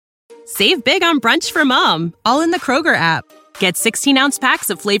Save big on brunch for mom, all in the Kroger app. Get 16-ounce packs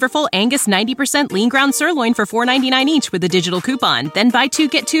of flavorful Angus 90% lean ground sirloin for $4.99 each with a digital coupon. Then buy 2,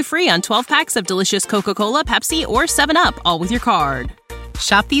 get 2 free on 12 packs of delicious Coca-Cola, Pepsi, or 7-Up, all with your card.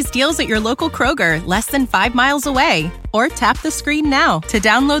 Shop these deals at your local Kroger, less than 5 miles away. Or tap the screen now to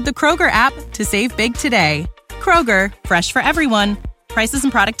download the Kroger app to save big today. Kroger, fresh for everyone. Prices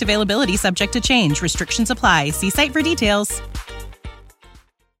and product availability subject to change. Restrictions apply. See site for details.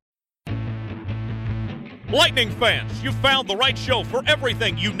 Lightning fans, you found the right show for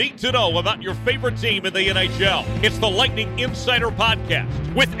everything you need to know about your favorite team in the NHL. It's the Lightning Insider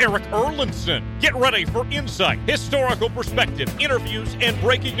Podcast with Eric Erlinson. Get ready for insight, historical perspective, interviews, and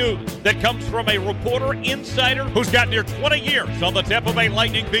breaking news that comes from a reporter insider who's got near 20 years on the Tampa Bay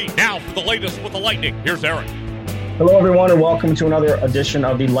Lightning beat. Now for the latest with the Lightning, here's Eric. Hello, everyone, and welcome to another edition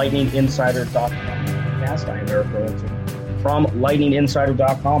of the LightningInsider.com podcast. I am Eric Erlinson from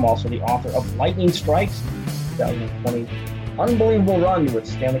LightningInsider.com, also the author of Lightning Strikes, 2020 unbelievable run with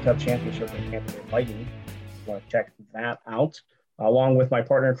Stanley Cup Championship and Tampa Bay Lightning. If you want to check that out, along with my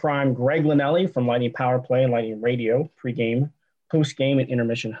partner in crime, Greg Linelli from Lightning Power Play and Lightning Radio, pregame, postgame, and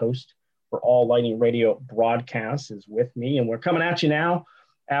intermission host for all Lightning Radio broadcasts, is with me. And we're coming at you now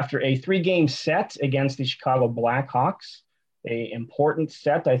after a 3-game set against the Chicago Blackhawks, an important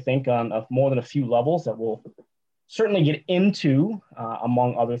set, I think, of more than a few levels that we'll certainly get into,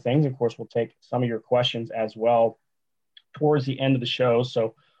 among other things. Of course, we'll take some of your questions as well towards the end of the show.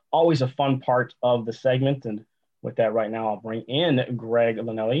 So always a fun part of the segment. And with that right now, I'll bring in Greg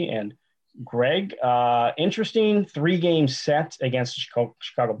Linelli. And Greg, interesting 3-game set against the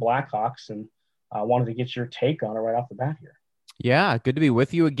Chicago Blackhawks. And I wanted to get your take on it right off the bat here. Yeah, good to be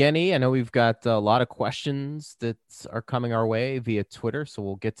with you again, E. I know we've got a lot of questions that are coming our way via Twitter, so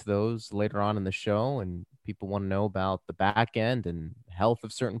we'll get to those later on in the show, and people want to know about the back end and health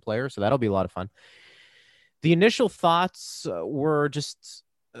of certain players, so that'll be a lot of fun. The initial thoughts were just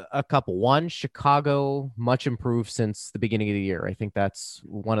a couple. One, Chicago, much improved since the beginning of the year. I think that's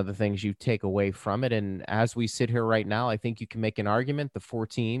one of the things you take away from it, and as we sit here right now, I think you can make an argument the 4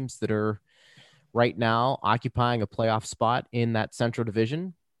 teams that are right now occupying a playoff spot in that Central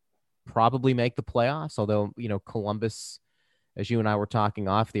Division probably make the playoffs, although, Columbus, as you and I were talking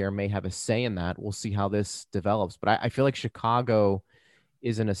off the air, may have a say in that. We'll see how this develops. But I feel like Chicago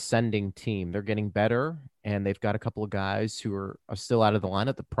is an ascending team. They're getting better, and they've got a couple of guys who are still out of the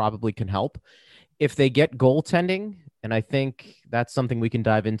lineup that probably can help. If they get goaltending, and I think that's something we can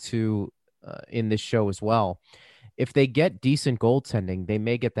dive into in this show as well, if they get decent goaltending, they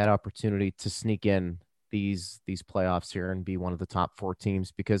may get that opportunity to sneak in these playoffs here and be one of the top 4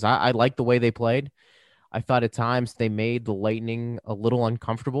 teams, because I like the way they played. I thought at times they made the Lightning a little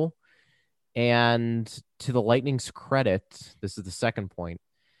uncomfortable. And to the Lightning's credit, this is the second point,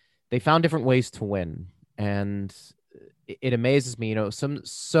 they found different ways to win. And it amazes me,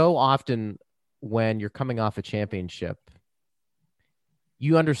 so often when you're coming off a championship,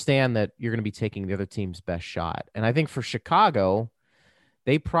 you understand that you're going to be taking the other team's best shot. And I think for Chicago,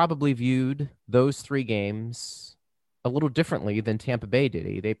 they probably viewed those 3 games a little differently than Tampa Bay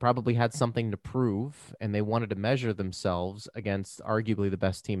did. They probably had something to prove, and they wanted to measure themselves against arguably the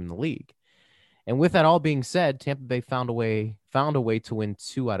best team in the league. And with that all being said, Tampa Bay found a way to win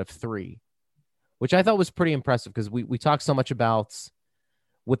 2 out of 3, which I thought was pretty impressive, because we talk so much about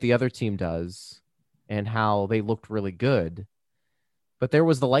what the other team does and how they looked really good. But there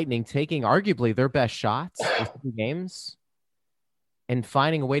was the Lightning taking arguably their best shots in 3 games and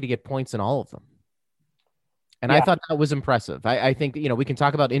finding a way to get points in all of them. And yeah, I thought that was impressive. I think, we can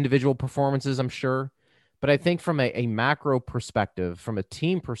talk about individual performances, I'm sure, but I think from a macro perspective, from a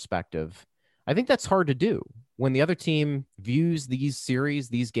team perspective, I think that's hard to do when the other team views these series,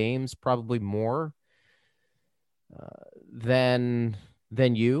 these games, probably more than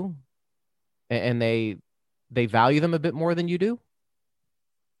you, and they value them a bit more than you do.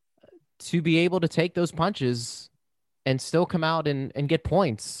 To be able to take those punches and still come out and get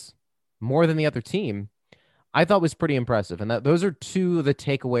points more than the other team, I thought was pretty impressive. And those are 2 of the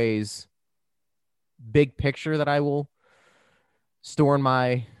takeaways, big picture, that I will store in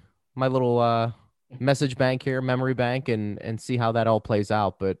my little message bank here, memory bank, and see how that all plays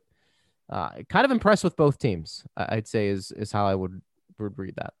out. But kind of impressed with both teams, I'd say is how I would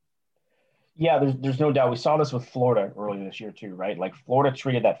read that. Yeah, there's no doubt. We saw this with Florida earlier this year too, right? Like Florida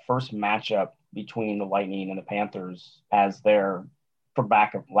treated that first matchup between the Lightning and the Panthers as their, for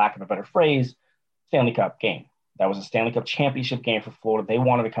lack of a better phrase, Stanley Cup game. That was a Stanley Cup championship game for Florida. They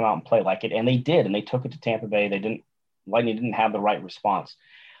wanted to come out and play like it, and they did, and they took it to Tampa Bay. Lightning didn't have the right response.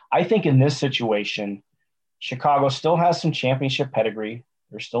 I think in this situation, Chicago still has some championship pedigree.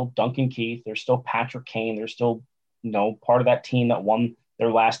 There's still Duncan Keith. There's still Patrick Kane. There's still, part of that team that won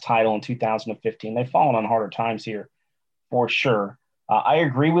their last title in 2015. They've fallen on harder times here for sure. I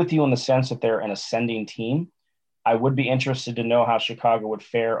agree with you in the sense that they're an ascending team. I would be interested to know how Chicago would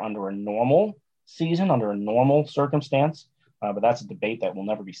fare under a normal season, under a normal circumstance, but that's a debate that will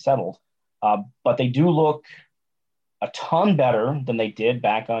never be settled. But they do look a ton better than they did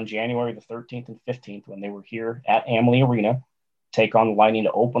back on January the 13th and 15th when they were here at Amalie Arena, take on the Lightning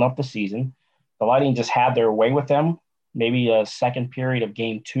to open up the season. The Lightning just had their way with them. Maybe a second period of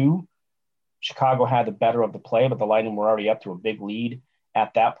game 2, Chicago had the better of the play, but the Lightning were already up to a big lead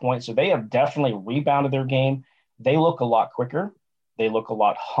at that point. So they have definitely rebounded their game. They look a lot quicker. They look a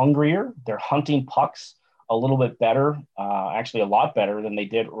lot hungrier. They're hunting pucks a little bit better, actually a lot better than they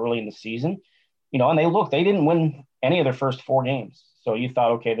did early in the season. And they didn't win any of their first 4 games. So you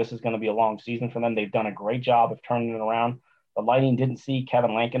thought, okay, this is going to be a long season for them. They've done a great job of turning it around. The Lightning didn't see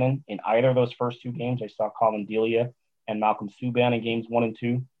Kevin Lankinen in either of those first 2 games. They saw Colin Delia and Malcolm Subban in games 1 and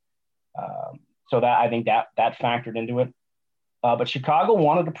 2. So that I think that factored into it. But Chicago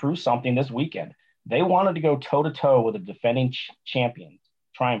wanted to prove something this weekend. They wanted to go toe-to-toe with the defending champions,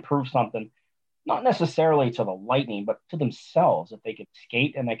 try and prove something, not necessarily to the Lightning, but to themselves, that they could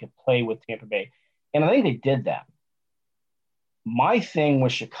skate and they could play with Tampa Bay. And I think they did that. My thing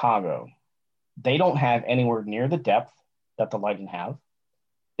with Chicago, they don't have anywhere near the depth that the Lightning have.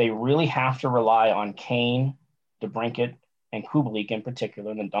 They really have to rely on Kane, DeBrincat, and Kubalik in particular,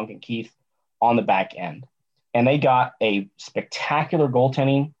 and then Duncan Keith on the back end. And they got a spectacular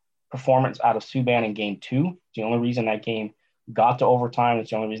goaltending performance out of Subban in game 2. It's the only reason that game got to overtime. It's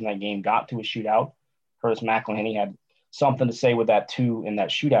the only reason that game got to a shootout. Curtis McElhinney had something to say with that too in that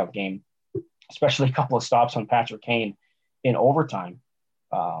shootout game, especially a couple of stops on Patrick Kane in overtime.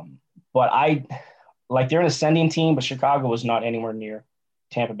 But they're an ascending team, but Chicago was not anywhere near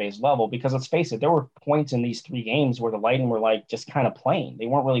Tampa Bay's level because, let's face it, there were points in these 3 games where the Lightning were just kind of playing. They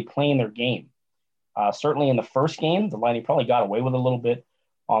weren't really playing their game. Certainly in the first game, the Lightning probably got away with a little bit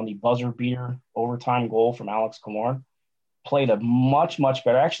on the buzzer beater overtime goal from Alex Killorn. Played a much, much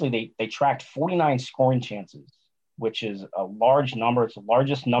better. Actually, they tracked 49 scoring chances, which is a large number. It's the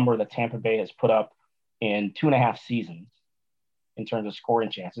largest number that Tampa Bay has put up in 2.5 seasons in terms of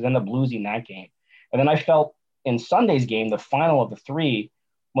scoring chances, and the Blues in that game. And then I felt in Sunday's game, the final of the 3,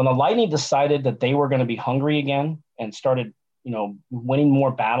 when the Lightning decided that they were going to be hungry again and started, winning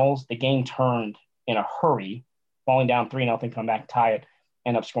more battles, the game turned in a hurry, falling down 3-0, come back, tie it,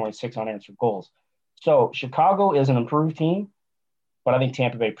 end up scoring 6 unanswered goals. So Chicago is an improved team, but I think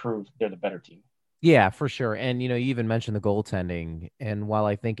Tampa Bay proved they're the better team. Yeah, for sure. And, you even mentioned the goaltending. And while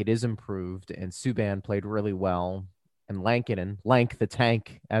I think it is improved and Subban played really well, and Lankinen, Lank the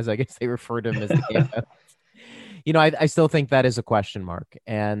Tank, as I guess they refer to him as the game, I still think that is a question mark.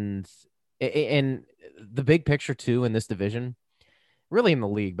 And in the big picture, too, in this division, really in the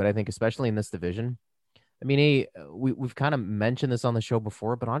league, but I think especially in this division, I mean, we've kind of mentioned this on the show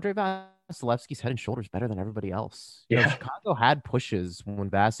before, but Andre Vasilevsky's head and shoulders better than everybody else. Yeah. Chicago had pushes when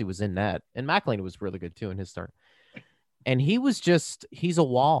Vasi was in net, and McElhinney was really good too in his start. And he's a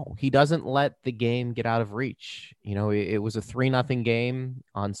wall. He doesn't let the game get out of reach. It was a 3-0 game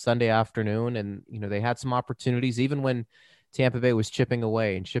on Sunday afternoon, and they had some opportunities even when Tampa Bay was chipping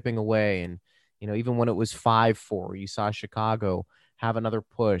away, and even when it was 5-4, you saw Chicago have another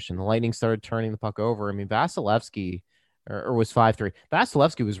push, and the Lightning started turning the puck over. I mean, Vasilevsky, or was 5-3.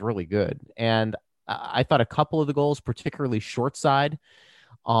 Vasilevsky was really good, and I thought a couple of the goals, particularly short side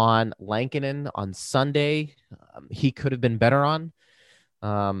on Lankinen on Sunday, he could have been better on.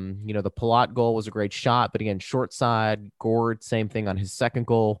 The Palat goal was a great shot, but again, short side. Gord, same thing on his second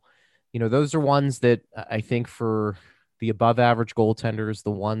goal. Those are ones that I think for the above average goaltenders,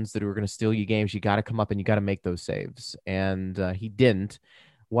 the ones that are going to steal you games, you got to come up and you got to make those saves. And he didn't.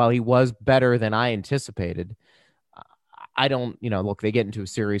 While he was better than I anticipated, I don't, look, they get into a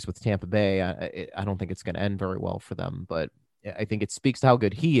series with Tampa Bay. I don't think it's going to end very well for them, but I think it speaks to how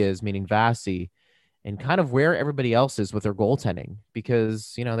good he is, meaning Vasi, and kind of where everybody else is with their goaltending,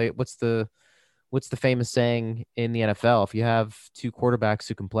 because, what's the famous saying in the NFL? If you have 2 quarterbacks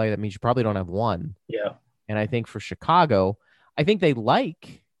who can play, that means you probably don't have one. Yeah. And I think for Chicago, I think they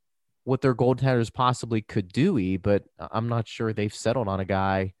like what their goaltenders possibly could do, but I'm not sure they've settled on a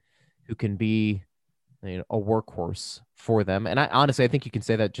guy who can be a workhorse for them. And I think you can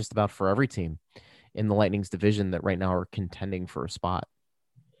say that just about for every team in the Lightning's division that right now are contending for a spot.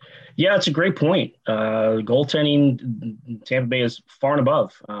 Yeah, it's a great point. Goaltending, Tampa Bay is far and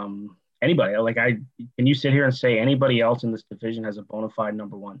above anybody. Can you sit here and say anybody else in this division has a bona fide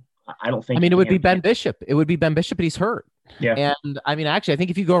number one? I don't think. I mean, it would be Ben Bishop. It would be Ben Bishop, but he's hurt. Yeah. And I mean, actually, I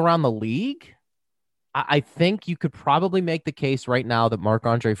think if you go around the league, I think you could probably make the case right now that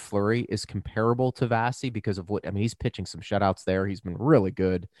Marc-Andre Fleury is comparable to Vasi because of what, I mean, he's pitching some shutouts there. He's been really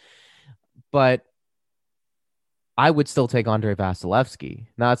good, but I would still take Andre Vasilevsky.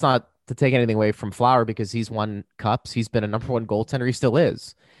 Now, it's not to take anything away from Flower because he's won cups. He's been a number one goaltender. He still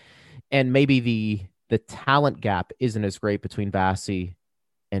is. And maybe the talent gap isn't as great between Vasi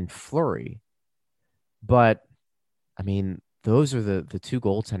and Fleury. But, I mean, those are the two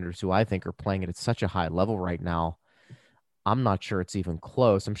goaltenders who I think are playing it at such a high level right now. I'm not sure it's even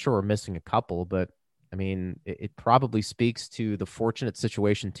close. I'm sure we're missing a couple, but, I mean, it probably speaks to the fortunate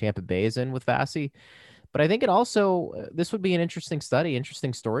situation Tampa Bay is in with Vasi. But I think it also, this would be an interesting study,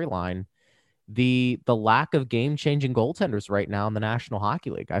 interesting storyline. The lack of game-changing goaltenders right now in the National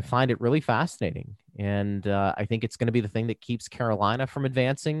Hockey League. I find it really fascinating. And I think it's going to be the thing that keeps Carolina from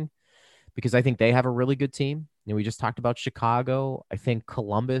advancing because I think they have a really good team. You know, we just talked about Chicago. I think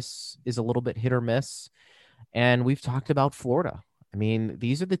Columbus is a little bit hit or miss. And we've talked about Florida. I mean,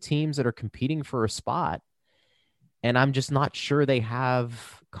 these are the teams that are competing for a spot. And I'm just not sure they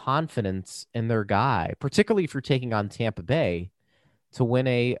have confidence in their guy, particularly if you're taking on Tampa Bay to win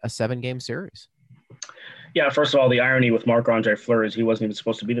a 7-game series. Yeah, first of all, the irony with Marc-Andre Fleury is he wasn't even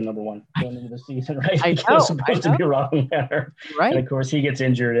supposed to be the number one going into the season, right? He was supposed to be Robin Manor. Right. And, of course, he gets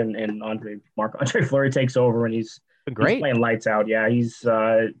injured, and Marc-Andre Fleury takes over, and he's playing lights out. Yeah, he's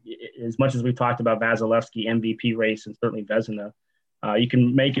as much as we've talked about Vasilevsky, MVP race, and certainly Vezina, you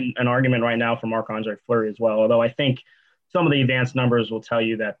can make an argument right now for Marc-Andre Fleury as well, although I think some of the advanced numbers will tell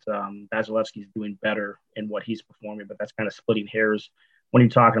you that Vasilevsky is doing better in what he's performing, but that's kind of splitting hairs when you're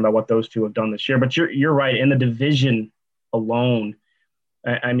talking about what those two have done this year. But you're right. In the division alone,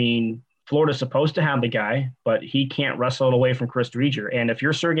 I mean, Florida's supposed to have the guy, but he can't wrestle it away from Chris Driedger. And if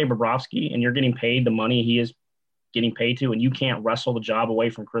you're Sergei Bobrovsky and you're getting paid the money he is getting paid to, and you can't wrestle the job away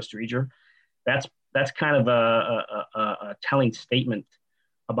from Chris Driedger, that's kind of a telling statement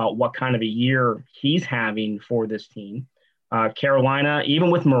about what kind of a year he's having for this team. Carolina,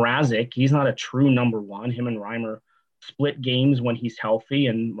 even with Mrazek, he's not a true number one. Him and Reimer split games when he's healthy,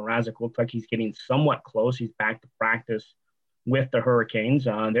 and Mrazek looks like he's getting somewhat close. He's back to practice with the Hurricanes.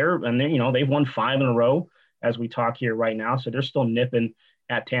 They've won 5 in a row as we talk here right now, so they're still nipping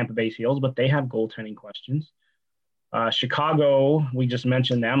at Tampa Bay's heels, but they have goaltending questions. Chicago, we just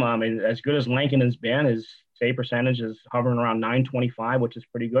mentioned them. I mean, as good as Lankinen has been, his save percentage is hovering around .925, which is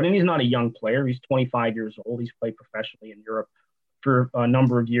pretty good. And he's not a young player. He's 25 years old. He's played professionally in Europe for a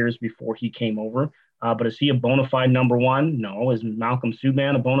number of years before he came over. But is he a bona fide number one? No. Is Malcolm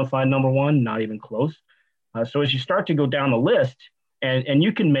Subban a bona fide number one? Not even close. So as you start to go down the list, and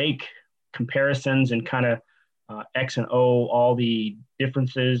you can make comparisons and kind of X and O, all the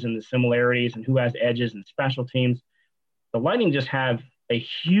differences and the similarities and who has edges and special teams, the Lightning just have a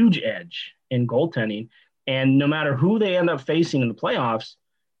huge edge in goaltending. And no matter who they end up facing in the playoffs,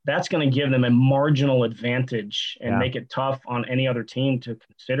 that's going to give them a marginal advantage and make it tough on any other team to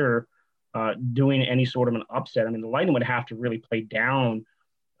consider doing any sort of an upset. I mean, the Lightning would have to really play down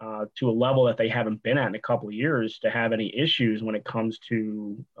to a level that they haven't been at in a couple of years to have any issues when it comes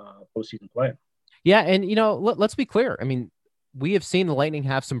to postseason play. Yeah, and, let's be clear. I mean, we have seen the Lightning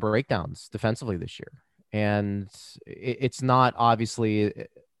have some breakdowns defensively this year. And it's not obviously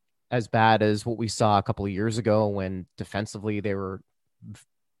as bad as what we saw a couple of years ago when defensively they were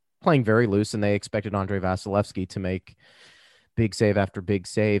playing very loose and they expected Andre Vasilevsky to make big save after big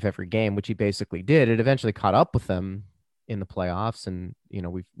save every game, which he basically did. It eventually caught up with them in the playoffs. And,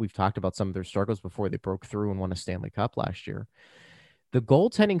 we've talked about some of their struggles before they broke through and won a Stanley Cup last year. The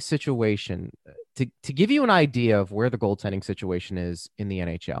goaltending situation, to give you an idea of where the goaltending situation is in the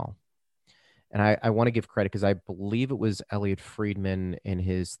NHL, and I want to give credit because I believe it was Elliot Friedman in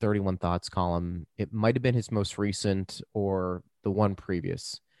his 31 Thoughts column. It might have been his most recent or the one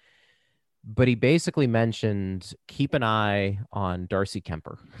previous. But he basically mentioned keep an eye on Darcy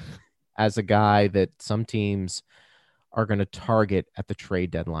Kemper as a guy that some teams are going to target at the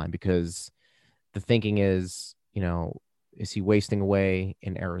trade deadline because the thinking is, is he wasting away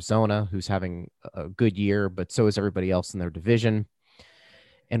in Arizona, who's having a good year, but so is everybody else in their division?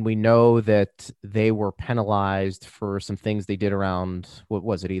 And we know that they were penalized for some things they did around, what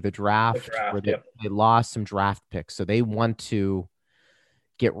was it, either draft where they lost some draft picks. So they want to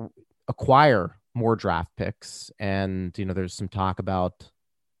acquire more draft picks. And, there's some talk about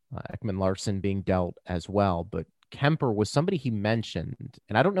Ekman Larson being dealt as well. But Kemper was somebody he mentioned.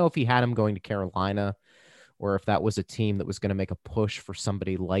 And I don't know if he had him going to Carolina or if that was a team that was going to make a push for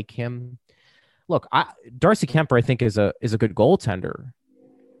somebody like him. Look, Darcy Kemper, I think, is a good goaltender.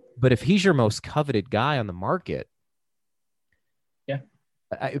 But if he's your most coveted guy on the market,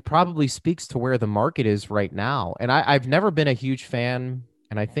 it probably speaks to where the market is right now. And I've never been a huge fan,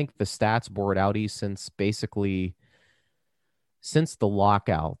 and I think the stats bore it out since the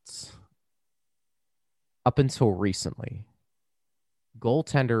lockouts up until recently.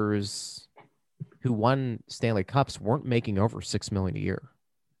 Goaltenders who won Stanley Cups weren't making over $6 million a year.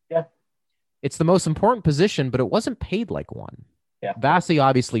 Yeah. It's the most important position, but it wasn't paid like one. Yeah. Vasi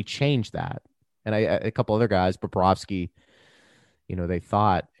obviously changed that. And a couple other guys, Bobrovsky, they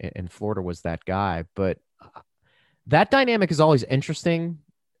thought in Florida was that guy. But that dynamic is always interesting.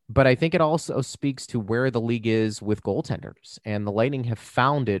 But I think it also speaks to where the league is with goaltenders. And the Lightning have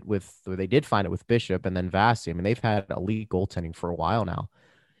found it they did find it with Bishop and then Vasi. I mean, they've had elite goaltending for a while now.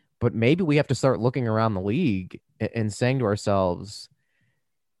 But maybe we have to start looking around the league and saying to ourselves,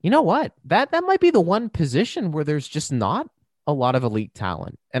 you know what? That might be the one position where there's just not a lot of elite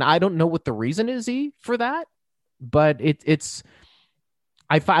talent. And I don't know what the reason is for that, but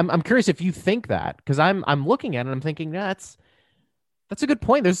I'm curious if you think that, because I'm looking at it and I'm thinking that's a good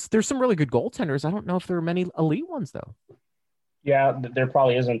point. There's some really good goaltenders. I don't know if there are many elite ones though. Yeah, there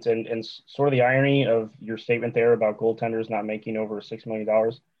probably isn't. And sort of the irony of your statement there about goaltenders not making over $6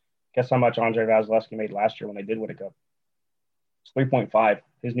 million. Guess how much Andrei Vasilevsky made last year when they did win a cup? It's 3.5.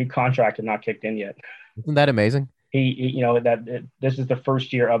 His new contract had not kicked in yet. Isn't that amazing? This is the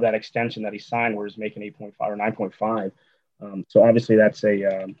first year of that extension that he signed, where he's making 8.5 or 9.5. So obviously that's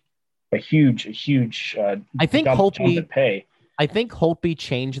a huge. I think jump in pay. I think Holtby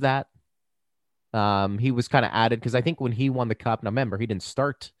changed that. He was kind of added because I think when he won the cup, now remember he didn't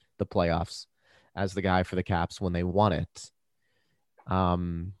start the playoffs as the guy for the Caps when they won it.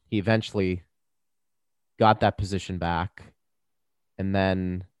 He eventually got that position back, and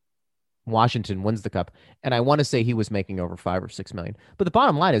then Washington wins the cup. And I want to say he was making over $5 or $6 million. But the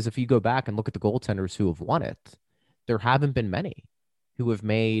bottom line is, if you go back and look at the goaltenders who have won it, there haven't been many who have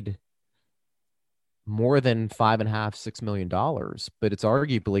made more than $5.5, $6 million. But it's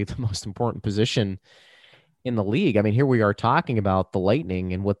arguably the most important position in the league. I mean, here we are talking about the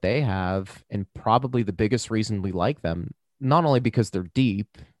Lightning and what they have, and probably the biggest reason we like them, not only because they're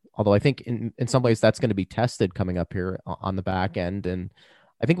deep, although I think in some ways that's going to be tested coming up here on the back end. And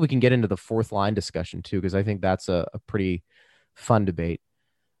I think we can get into the fourth line discussion too, because I think that's a pretty fun debate.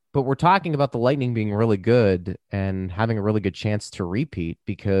 But we're talking about the Lightning being really good and having a really good chance to repeat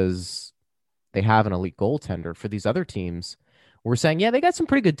because they have an elite goaltender. For these other teams, we're saying, yeah, they got some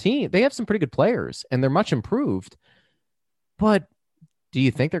pretty good team. They have some pretty good players and they're much improved. But do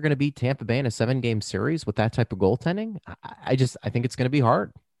you think they're going to beat Tampa Bay in a 7-game series with that type of goaltending? I think it's going to be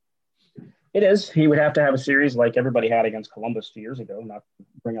hard. It is. He would have to have a series like everybody had against Columbus 2 years ago, not to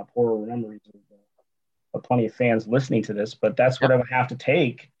bring up horrible memories of plenty of fans listening to this, but that's what I would have to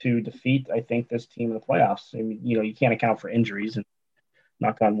take to defeat, I think, this team in the playoffs. I mean, you can't account for injuries, and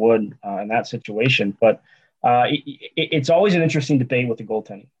knock on wood in that situation. But it's always an interesting debate with the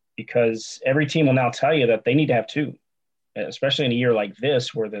goaltending, because every team will now tell you that they need to have two, especially in a year like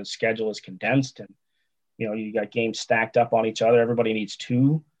this where the schedule is condensed and, you got games stacked up on each other. Everybody needs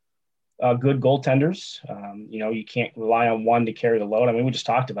two good goaltenders. You can't rely on one to carry the load. I mean, we just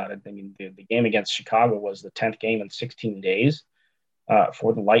talked about it. I mean, the game against Chicago was the 10th game in 16 days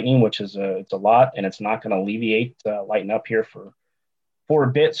for the Lightning, which is it's a lot, and it's not going to alleviate lighten up here for a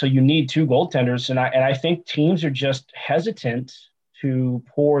bit. So you need two goaltenders, and I think teams are just hesitant to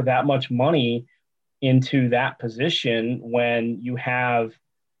pour that much money into that position when you have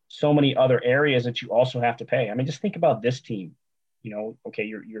so many other areas that you also have to pay. I mean, just think about this team. Okay,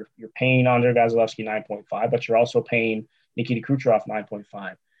 you're paying Andrei Vasilevsky 9.5, but you're also paying Nikita Kucherov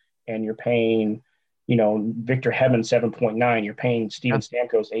 9.5, and you're paying, Victor Hedman 7.9. You're paying Steven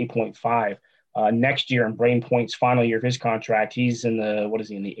Stamkos 8.5. Next year, in Brain Point's final year of his contract, he's in the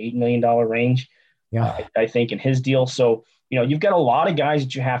 $8 million range? Yeah, I think in his deal. So you've got a lot of guys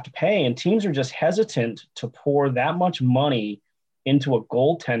that you have to pay, and teams are just hesitant to pour that much money into a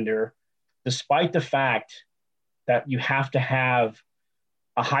goaltender, despite the fact that you have to have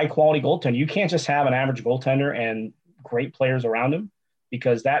a high quality goaltender. You can't just have an average goaltender and great players around him,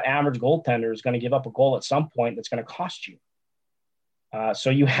 because that average goaltender is going to give up a goal at some point that's going to cost you. So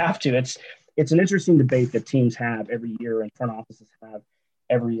you have to. It's an interesting debate that teams have every year and front offices have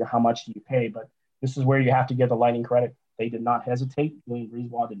every year. How much do you pay? But this is where you have to give the Lightning credit. They did not hesitate. William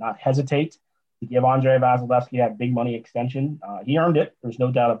Breezewald did not hesitate to give Andrei Vasilevsky that big money extension. He earned it. There's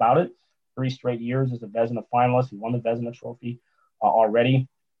no doubt about it. 3 straight years as a Vezina finalist. He won the Vezina trophy already.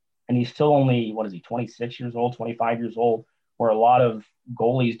 And he's still only, 26 years old, 25 years old, where a lot of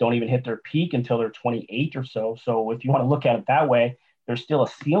goalies don't even hit their peak until they're 28 or so. So if you want to look at it that way, there's still a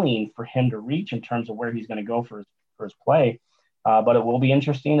ceiling for him to reach in terms of where he's going to go for his play. But it will be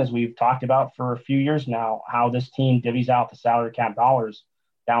interesting, as we've talked about for a few years now, how this team divvies out the salary cap dollars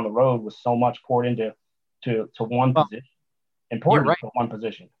down the road with so much poured into to one Well, position, you're important right. to one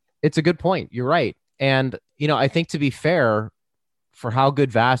position. It's a good point. You're right. And, I think to be fair, for how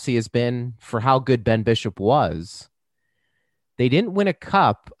good Vasi has been, for how good Ben Bishop was, they didn't win a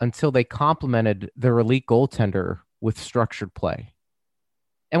cup until they complemented their elite goaltender with structured play.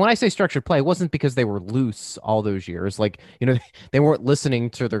 And when I say structured play, it wasn't because they were loose all those years. Like, they weren't listening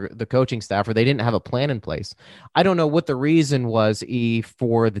to the coaching staff, or they didn't have a plan in place. I don't know what the reason was,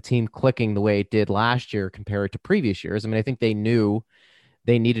 for the team clicking the way it did last year compared to previous years. I mean, I think they knew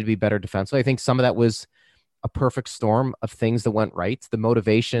they needed to be better defensively. I think some of that was a perfect storm of things that went right, the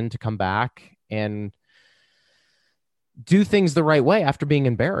motivation to come back and do things the right way after being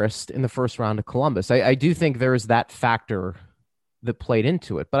embarrassed in the first round of Columbus. I do think there is that factor that played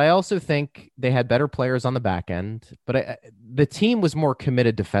into it, but I also think they had better players on the back end, but the team was more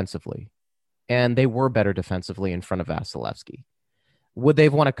committed defensively, and they were better defensively in front of Vasilevsky. Would they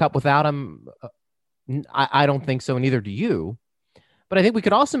have won a cup without him? I don't think so, neither do you. But I think we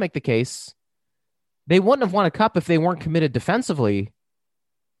could also make the case they wouldn't have won a cup if they weren't committed defensively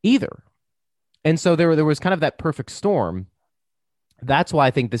either. And so there was kind of that perfect storm. That's why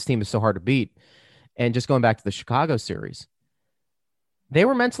I think this team is so hard to beat. And just going back to the Chicago series, they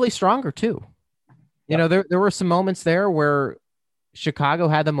were mentally stronger too. Yep. There were some moments there where Chicago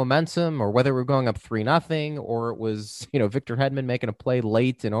had the momentum, or whether we're going up 3-0, or it was, Victor Hedman making a play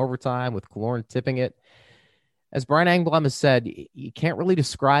late in overtime with Killorn tipping it. As Brian Engblom has said, you can't really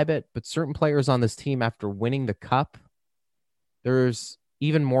describe it, but certain players on this team, after winning the cup, there's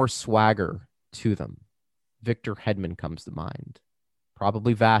even more swagger to them. Victor Hedman comes to mind.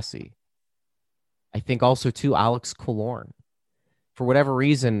 Probably Vasi. I think also, too, Alex Killorn. For whatever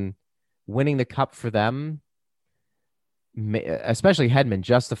reason, winning the cup for them, especially Hedman,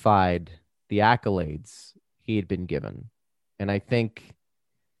 justified the accolades he had been given. And I think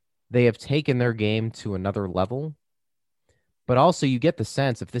they have taken their game to another level. But also, you get the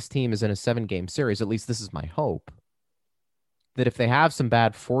sense, if this team is in a 7-game series, at least this is my hope, that if they have some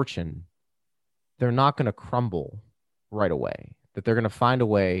bad fortune, they're not going to crumble right away. That they're going to find a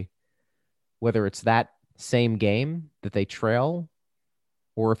way, whether it's that same game that they trail,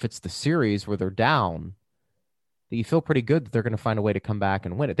 or if it's the series where they're down, that you feel pretty good that they're going to find a way to come back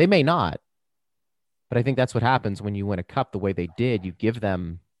and win it. They may not, but I think that's what happens when you win a cup the way they did. You give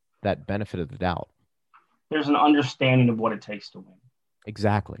them that benefit of the doubt. There's an understanding of what it takes to win.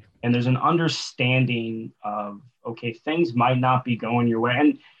 Exactly. And there's an understanding of, okay, things might not be going your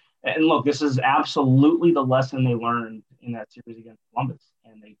way. And look, this is absolutely the lesson they learned in that series against Columbus.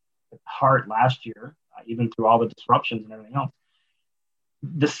 And they hit hard last year, even through all the disruptions and everything else.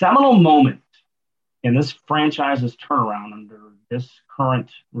 The seminal moment in this franchise's turnaround under this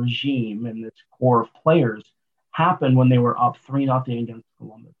current regime and this core of players happened when they were up 3-0 against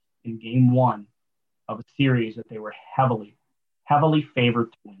Columbus in game 1 of a series that they were heavily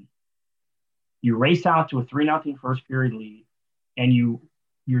favored to win. You race out to a 3-0 first period lead, and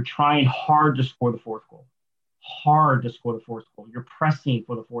you're trying hard to score the fourth goal. You're pressing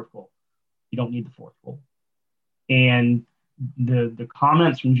for the fourth goal. You don't need the fourth goal. And the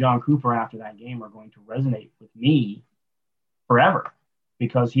comments from John Cooper after that game are going to resonate with me forever,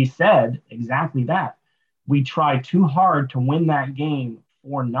 because he said exactly that. We tried too hard to win that game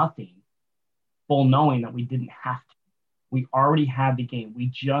 4-0, full knowing that we didn't have to. We already had the game. We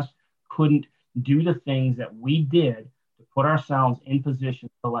just couldn't do the things that we did to put ourselves in position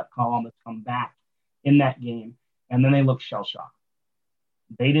to let Columbus come back in that game. And then they looked shell-shocked.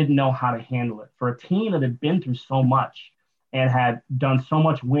 They didn't know how to handle it. For a team that had been through so much and had done so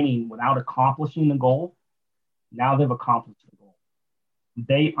much winning without accomplishing the goal, now they've accomplished the goal.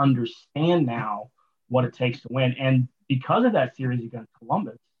 They understand now what it takes to win. And because of that series against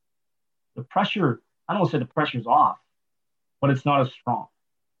Columbus, the pressure, I don't want to say the pressure's off, but it's not as strong.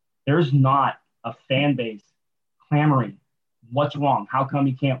 There's not a fan base clamoring, what's wrong? How come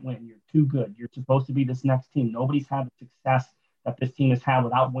you can't win? You're too good. You're supposed to be this next team. Nobody's had the success that this team has had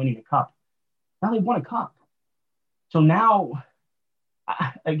without winning a cup. Now they've won a cup. So now,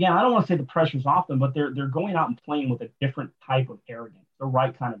 again, I don't want to say the pressure's off them, but they're going out and playing with a different type of arrogance, the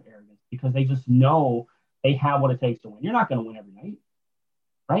right kind of arrogance, because they just know they have what it takes to win. You're not going to win every night,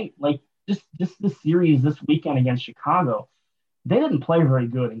 right? Like just this series this weekend against Chicago, they didn't play very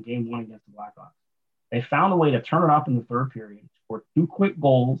good in game 1 against the Blackhawks. They found a way to turn it up in the third period, score 2 quick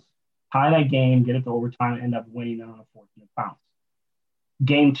goals, tie that game, get it to overtime, and end up winning on a fortunate bounce.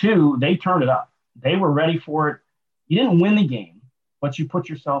 Game 2, they turned it up. They were ready for it. You didn't win the game, but you put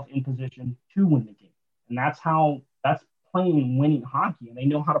yourself in position to win the game. And that's playing winning hockey, and they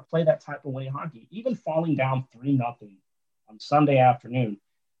know how to play that type of winning hockey. Even falling down 3-0 on Sunday afternoon,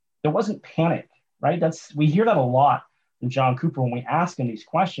 there wasn't panic, right? We hear that a lot from John Cooper when we ask him these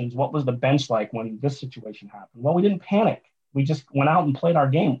questions. What was the bench like when this situation happened? Well, we didn't panic. We just went out and played our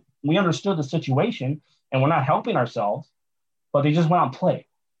game. We understood the situation, and we're not helping ourselves, but they just went out and played.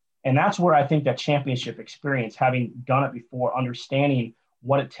 And that's where I think that championship experience, having done it before, understanding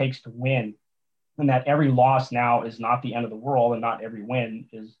what it takes to win, and that every loss now is not the end of the world and not every win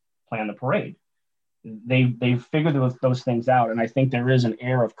is playing the parade. They've figured those things out. And I think there is an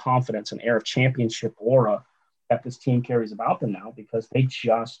air of confidence, an air of championship aura that this team carries about them now, because they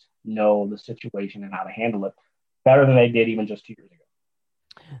just know the situation and how to handle it better than they did even just 2 years ago.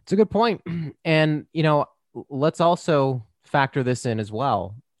 It's a good point. And, let's also factor this in as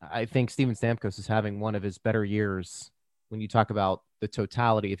well. I think Steven Stamkos is having one of his better years when you talk about the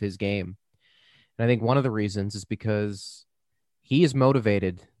totality of his game. And I think one of the reasons is because he is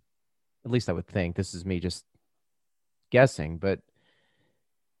motivated, at least I would think. This is me just guessing, but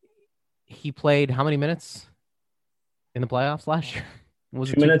he played how many minutes in the playoffs last year?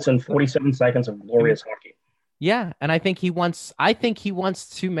 Was 2 minutes and 47 seconds of glorious hockey. Yeah, and I think he wants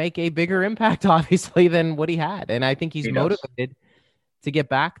to make a bigger impact, obviously, than what he had. And I think he's motivated to get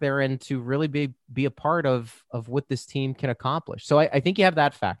back there and to really be a part of what this team can accomplish. So I think you have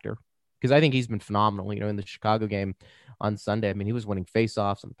that factor, because I think he's been phenomenal, in the Chicago game on Sunday. I mean, he was winning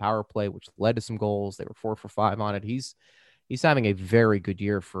faceoffs on the power play, which led to some goals. They were 4 for 5 on it. He's having a very good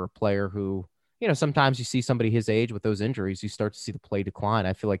year for a player who, sometimes you see somebody his age with those injuries, you start to see the play decline.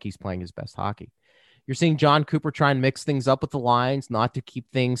 I feel like he's playing his best hockey. You're seeing John Cooper try and mix things up with the lines, not to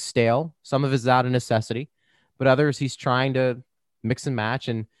keep things stale. Some of it is out of necessity, but others he's trying to mix and match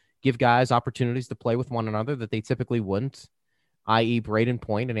and give guys opportunities to play with one another that they typically wouldn't, i.e. Braden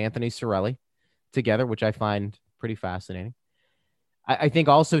Point and Anthony Cirelli together, which I find pretty fascinating. I think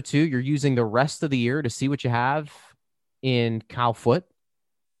also, too, you're using the rest of the year to see what you have in Kyle Foote.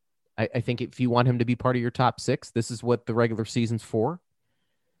 I think if you want him to be part of your top 6, this is what the regular season's for.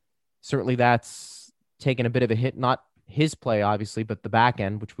 Certainly that's taken a bit of a hit, not his play, obviously, but the back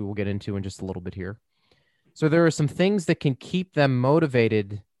end, which we will get into in just a little bit here. So there are some things that can keep them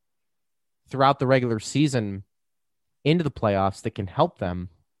motivated throughout the regular season into the playoffs that can help them.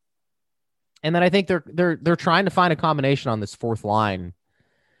 And then I think they're trying to find a combination on this fourth line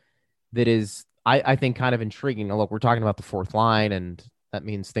that is, I think, kind of intriguing. Now, look, we're talking about the fourth line, and that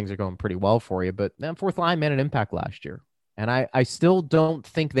means things are going pretty well for you. But that fourth line made an impact last year. And I still don't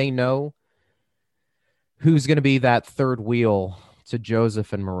think they know who's going to be that third wheel to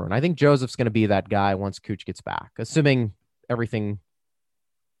Joseph and Maroon. I think Joseph's going to be that guy once Cooch gets back, assuming everything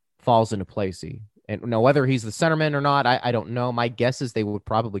falls into place. And whether he's the centerman or not, I don't know. My guess is they would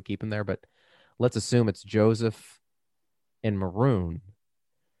probably keep him there, but let's assume it's Joseph and Maroon.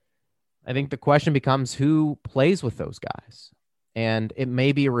 I think the question becomes who plays with those guys. And it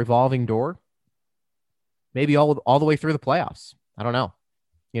may be a revolving door, maybe all the way through the playoffs. I don't know.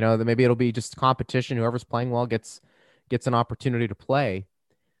 That maybe it'll be just competition. Whoever's playing well gets an opportunity to play.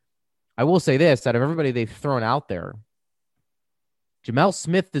 I will say this, out of everybody they've thrown out there, Jamel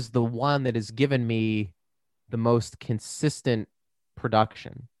Smith is the one that has given me the most consistent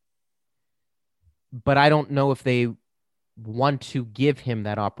production. But I don't know if they want to give him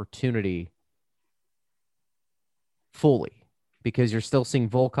that opportunity fully, because you're still seeing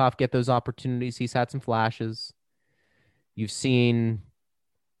Volkov get those opportunities. He's had some flashes. You've seen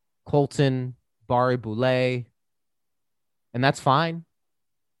Colton, Barry Boulay, and that's fine.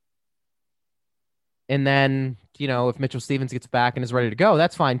 And then, if Mitchell Stevens gets back and is ready to go,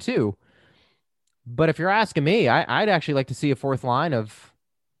 that's fine too. But if you're asking me, I'd actually like to see a fourth line of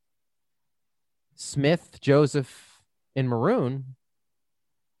Smith, Joseph, and Maroon,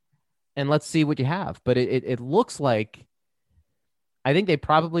 and let's see what you have. But it looks like I think they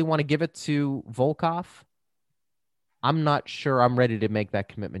probably want to give it to Volkov. I'm not sure I'm ready to make that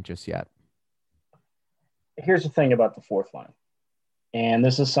commitment just yet. Here's the thing about the fourth line. And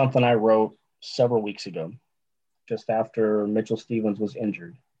this is something I wrote several weeks ago, just after Mitchell Stevens was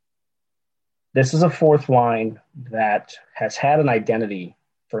injured. This is a fourth line that has had an identity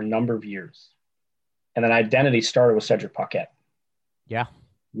for a number of years. And that identity started with Cedric Paquette. Yeah.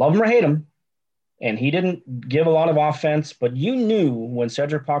 Love him or hate him. And he didn't give a lot of offense, but you knew when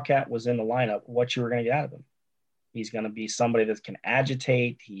Cedric Paquette was in the lineup what you were going to get out of him. He's going to be somebody that can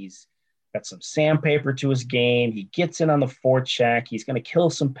agitate. He's got some sandpaper to his game. He gets in on the forecheck. He's going to kill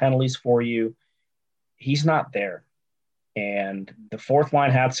some penalties for you. He's not there. And the fourth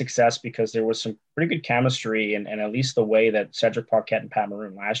line had success because there was some pretty good chemistry, and at least the way that Cedric Paquette and Pat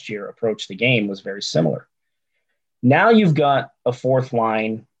Maroon last year approached the game was very similar. Now you've got a fourth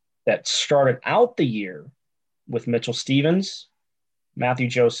line that started out the year with Mitchell Stevens, Matthew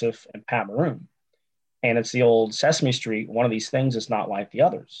Joseph, and Pat Maroon. And it's the old Sesame Street. One of these things is not like the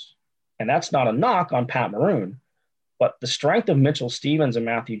others. And that's not a knock on Pat Maroon, but the strength of Mitchell Stevens and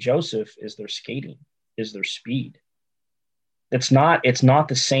Matthew Joseph is their skating, is their speed. It's not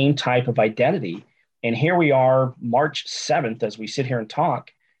the same type of identity. And here we are, March 7th, as we sit here and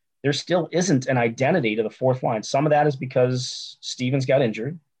talk, there still isn't an identity to the fourth line. Some of that is because Stevens got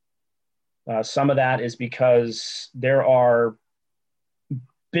injured. Some of that is because there are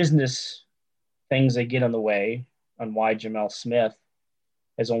business things that get in the way on why Gemel Smith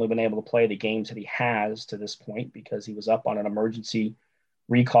has only been able to play the games that he has to this point, because he was up on an emergency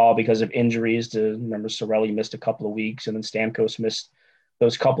recall because of injuries. Remember, Cirelli missed a couple of weeks, and then Stamkos missed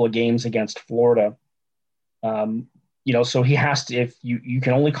those couple of games against Florida. So he has to, if you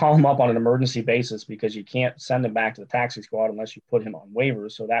can only call him up on an emergency basis, because you can't send him back to the taxi squad unless you put him on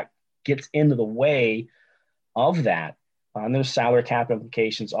waivers. So that gets into the way of that. And there's salary cap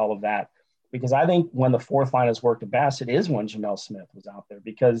implications, all of that. Because I think when the fourth line has worked the best, it is when Gemel Smith was out there.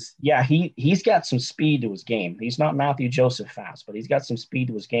 Because, yeah, he's got some speed to his game. He's not Matthew Joseph fast, but he's got some speed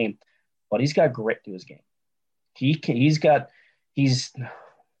to his game. But he's got grit to his game.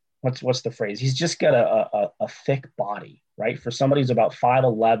 What's the phrase? He's just got a thick body, right? For somebody who's about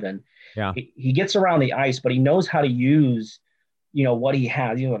 5'11", yeah, he gets around the ice, but he knows how to use, what he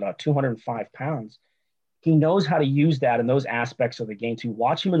has. About 205 pounds. He knows how to use that in those aspects of the game to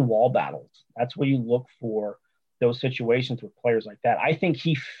watch him in wall battles. That's where you look for those situations with players like that. I think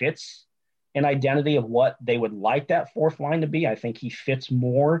he fits an identity of what they would like that fourth line to be. I think he fits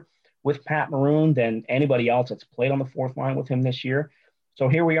more with Pat Maroon than anybody else that's played on the fourth line with him this year. So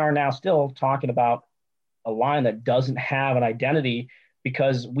here we are now still talking about a line that doesn't have an identity,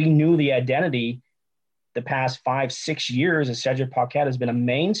 because we knew the identity the past 5-6 years as Cedric Paquette has been a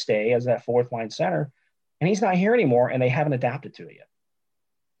mainstay as that fourth line center. And he's not here anymore, and they haven't adapted to it yet.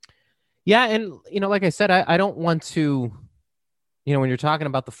 Yeah, and, like I said, I don't want to, when you're talking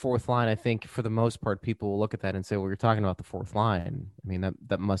about the fourth line, I think for the most part, people will look at that and say, well, you're talking about the fourth line. I mean,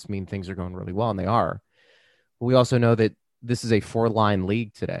 that must mean things are going really well, and they are. But we also know that this is a four-line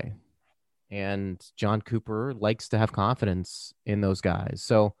league today, and John Cooper likes to have confidence in those guys.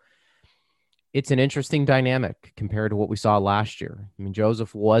 So it's an interesting dynamic compared to what we saw last year. I mean,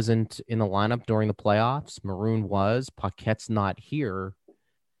 Joseph wasn't in the lineup during the playoffs. Maroon was. Paquette's not here.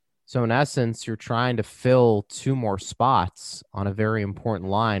 So in essence, you're trying to fill two more spots on a very important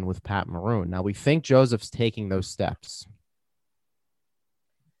line with Pat Maroon. Now, we think Joseph's taking those steps.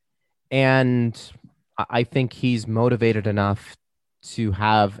 And I think he's motivated enough to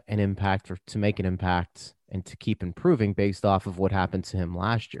have an impact, or to make an impact, and to keep improving based off of what happened to him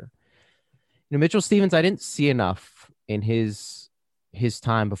last year. Mitchell Stevens, I didn't see enough in his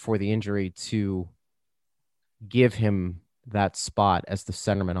time before the injury to give him that spot as the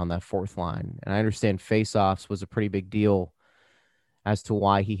centerman on that fourth line. And I understand faceoffs was a pretty big deal as to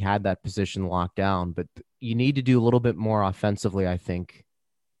why he had that position locked down, but you need to do a little bit more offensively, I think.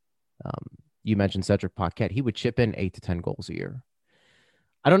 You mentioned Cedric Paquette. He would chip in 8 to 10 goals a year.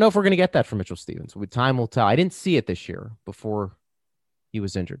 I don't know if we're going to get that from Mitchell Stevens. Time will tell. I didn't see it this year before he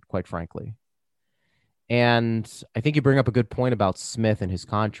was injured, quite frankly. And I think you bring up a good point about Smith and his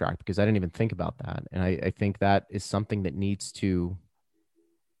contract, because I didn't even think about that. And I think that is something that needs to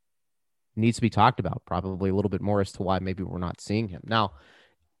be talked about probably a little bit more as to why maybe we're not seeing him. Now,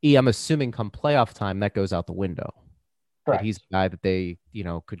 I'm assuming come playoff time, that goes out the window. Correct. That he's the guy that they,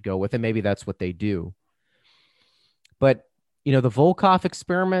 could go with, and maybe that's what they do. But, the Volkov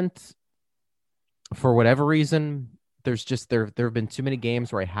experiment, for whatever reason, there have been too many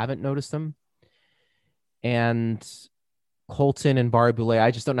games where I haven't noticed him. And Colton and Barré-Boulet,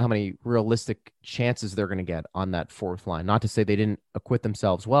 I just don't know how many realistic chances they're going to get on that fourth line. Not to say they didn't acquit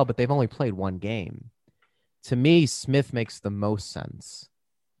themselves well, but they've only played one game. To me, Smith makes the most sense.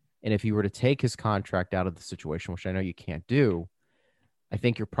 And if you were to take his contract out of the situation, which I know you can't do, I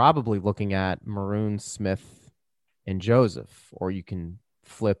think you're probably looking at Maroon, Smith, and Joseph. Or you can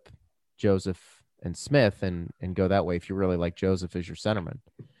flip Joseph and Smith and go that way if you really like Joseph as your centerman.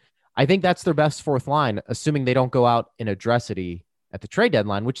 I think that's their best fourth line, assuming they don't go out and address it at the trade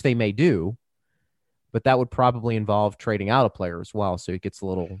deadline, which they may do, but that would probably involve trading out a player as well. So it gets a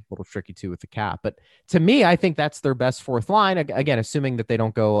little tricky too with the cap. But to me, I think that's their best fourth line. Again, assuming that they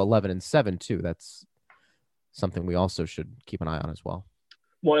don't go 11-7 too. That's something we also should keep an eye on as well.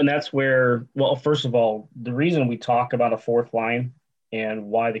 Well, and that's where, first of all, the reason we talk about a fourth line and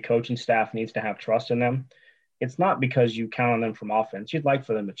why the coaching staff needs to have trust in them, it's not because you count on them from offense. You'd like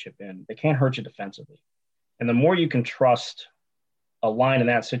for them to chip in. They can't hurt you defensively. And the more you can trust a line in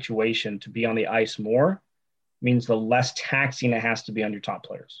that situation to be on the ice more means the less taxing it has to be on your top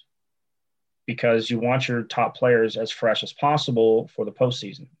players, because you want your top players as fresh as possible for the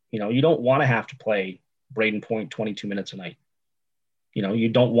postseason. You don't want to have to play Braden Point 22 minutes a night. You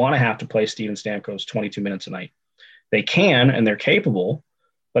don't want to have to play Steven Stamkos 22 minutes a night. They can, and they're capable,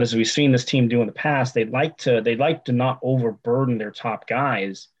 but as we've seen this team do in the past, they'd like to not overburden their top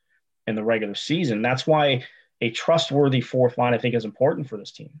guys in the regular season. That's why a trustworthy fourth line, I think, is important for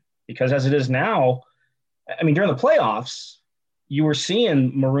this team, because as it is now, during the playoffs, you were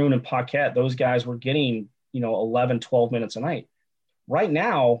seeing Maroon and Paquette. Those guys were getting, 11, 12 minutes a night. Right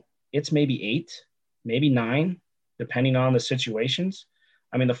now, it's maybe 8, maybe 9, depending on the situations.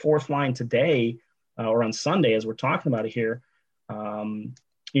 The fourth line today or on Sunday, as we're talking about it here,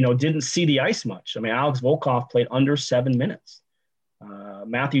 didn't see the ice much. Alex Volkov played under 7 minutes.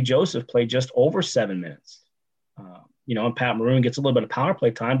 Matthew Joseph played just over 7 minutes. And Pat Maroon gets a little bit of power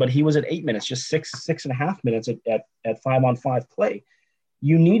play time, but he was at 8 minutes, just 6.5 minutes at 5-on-5 play.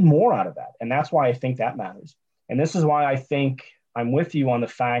 You need more out of that. And that's why I think that matters. And this is why I think I'm with you on the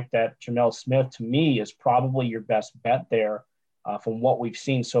fact that Gemel Smith, to me, is probably your best bet there from what we've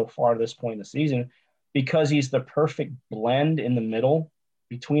seen so far to this point in the season, because he's the perfect blend in the middle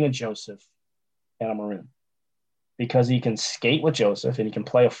between a Joseph and a Maroon, because he can skate with Joseph and he can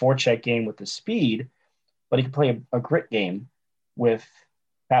play a forecheck game with the speed, but he can play a grit game with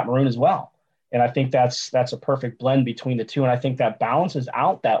Pat Maroon as well. And I think that's a perfect blend between the two. And I think that balances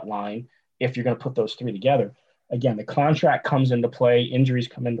out that line if you're going to put those three together. Again, the contract comes into play, injuries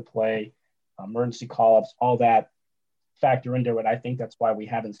come into play, emergency call-ups, all that factor into it. I think that's why we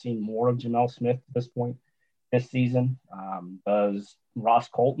haven't seen more of Gemel Smith at this point this season. Does Ross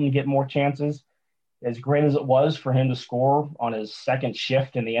Colton get more chances? As great as it was for him to score on his second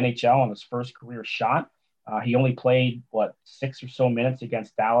shift in the NHL on his first career shot, he only played, 6 or so minutes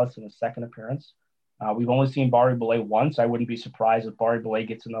against Dallas in his second appearance. We've only seen Barré-Boulet once. I wouldn't be surprised if Barré-Boulet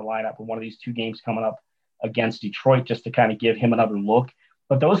gets in the lineup for one of these two games coming up against Detroit, just to kind of give him another look.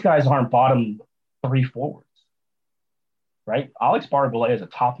 But those guys aren't bottom 3 forwards, right? Alex Barré-Boulet is a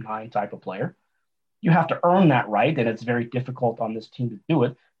top 9 type of player. You have to earn that right, and it's very difficult on this team to do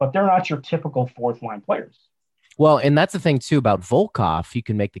it, but they're not your typical fourth line players. Well, and that's the thing too about Volkov. You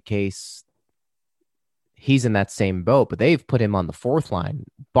can make the case he's in that same boat, but they've put him on the fourth line.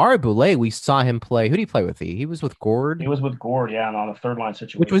 Barré-Boulet, we saw him play. Who did he play with? He was with Gord. He was with Gord, yeah, and on a third line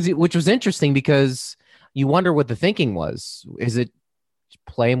situation. Which was interesting, because you wonder what the thinking was. Is it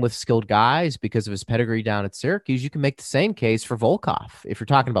playing with skilled guys because of his pedigree down at Syracuse? You can make the same case for Volkov if you're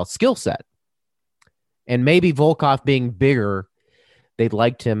talking about skill set. And maybe Volkov being bigger, they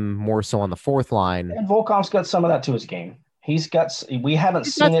liked him more so on the fourth line. And Volkov's got some of that to his game. We haven't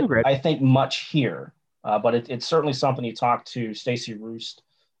seen it, I think, much here. But it's certainly something you talk to Stacey Roost,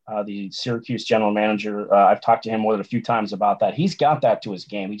 the Syracuse general manager. I've talked to him more than a few times about that. He's got that to his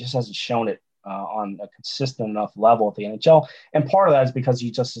game. He just hasn't shown it on a consistent enough level at the NHL. And part of that is because he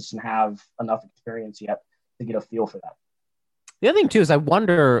just doesn't have enough experience yet to get a feel for that. The other thing, too, is I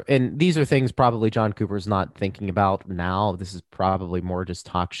wonder, and these are things probably John Cooper's not thinking about now. This is probably more just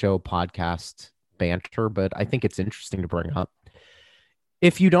talk show, podcast banter, but I think it's interesting to bring up.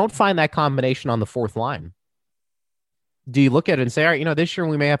 If you don't find that combination on the fourth line, do you look at it and say, all right, this year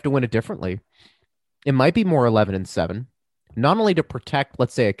we may have to win it differently? It might be more 11-7, not only to protect,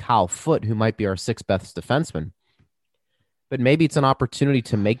 let's say, a Kyle Foote, who might be our 6th best defenseman, but maybe it's an opportunity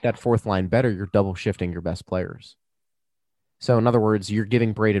to make that fourth line better. You're double shifting your best players. So in other words, you're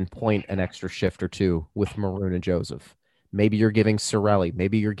giving Braden Point an extra shift or two with Maroon and Joseph. Maybe you're giving Cirelli.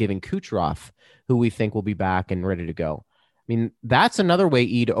 Maybe you're giving Kucherov, who we think will be back and ready to go. That's another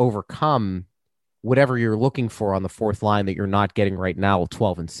way, to overcome whatever you're looking for on the fourth line that you're not getting right now,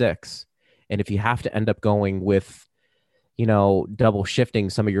 12-6. And if you have to end up going with, double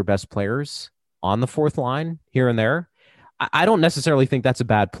shifting some of your best players on the fourth line here and there, I don't necessarily think that's a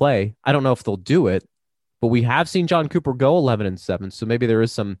bad play. I don't know if they'll do it, but we have seen John Cooper go 11-7. So maybe there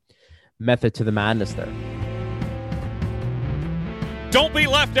is some method to the madness there. Don't be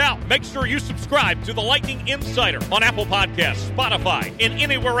left out. Make sure you subscribe to the Lightning Insider on Apple Podcasts, Spotify, and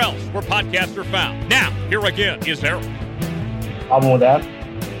anywhere else where podcasts are found. Now, here again is Eric. Problem with that,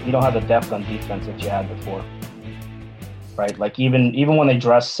 you don't have the depth on defense that you had before, right? Like even when they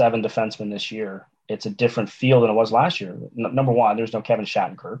dressed 7 defensemen this year, it's a different feel than it was last year. Number one, there's no Kevin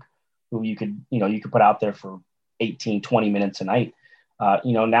Shattenkirk, who you could put out there for 18, 20 minutes a night.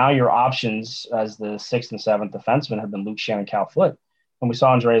 Now your options as the 6th and 7th defenseman have been Luke Schenn and Cal Foote. And we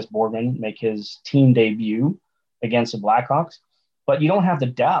saw Andreas Borgman make his team debut against the Blackhawks, but you don't have the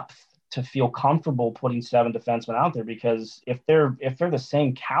depth to feel comfortable putting 7 defensemen out there, because if they're the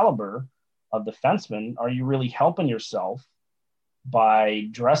same caliber of defensemen, are you really helping yourself by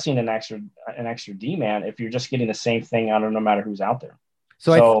dressing an extra D man if you're just getting the same thing out of no matter who's out there?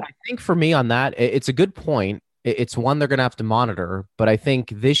 So I think for me on that, it's a good point. It's one they're going to have to monitor, but I think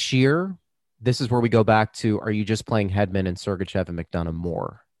this year, this is where we go back to, are you just playing Hedman and Sergachev and McDonough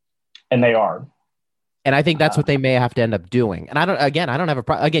more? And they are. And I think that's what they may have to end up doing. And I don't have a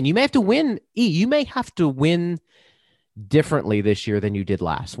problem. Again, you may have to win. You may have to win differently this year than you did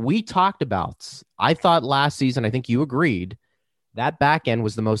last. We talked about, I thought last season, I think you agreed, that back end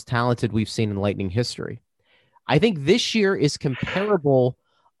was the most talented we've seen in Lightning history. I think this year is comparable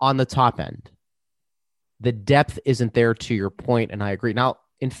on the top end. The depth isn't there, to your point, and I agree. Now,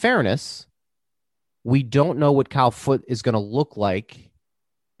 in fairness, we don't know what Kyle Foote is going to look like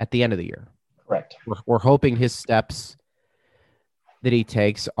at the end of the year. Correct. We're hoping his steps that he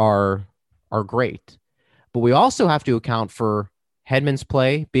takes are great. But we also have to account for Hedman's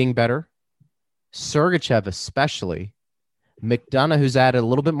play being better, Sergachev especially, McDonough, who's added a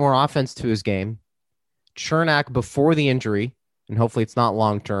little bit more offense to his game, Chernak before the injury, and hopefully it's not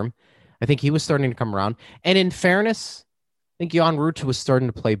long-term. I think he was starting to come around. And in fairness, I think Jan Rutta was starting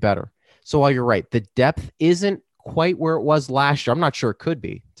to play better. So while you're right, the depth isn't quite where it was last year. I'm not sure it could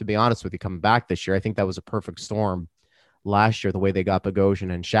be, to be honest with you, coming back this year. I think that was a perfect storm last year, the way they got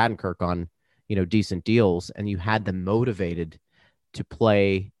Bogosian and Shattenkirk on, decent deals, and you had them motivated to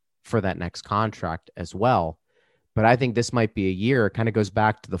play for that next contract as well. But I think this might be a year, it kind of goes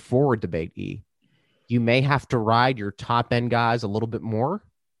back to the forward debate, E. You may have to ride your top end guys a little bit more,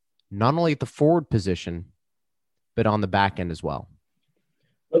 not only at the forward position, but on the back end as well.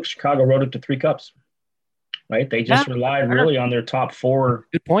 Look, Chicago rode it to 3 cups, right? They just relied really on their top 4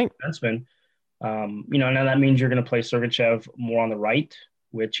 good point defensemen. Now that means you're going to play Sergachev more on the right,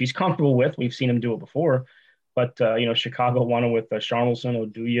 which he's comfortable with. We've seen him do it before. But, Chicago won it with Charmelson,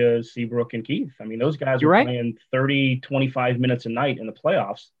 Oduya, Seabrook, and Keith. I mean, those guys were playing 30, 25 minutes a night in the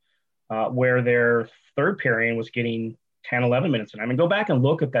playoffs, where their third pairing was getting 10, 11 minutes. And I mean, go back and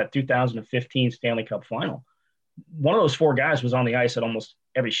look at that 2015 Stanley Cup final. One of those 4 guys was on the ice at almost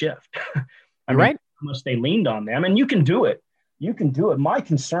every shift. I mean, right. How much they leaned on them. And you can do it. My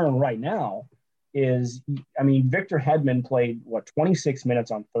concern right now is, Victor Hedman played 26 minutes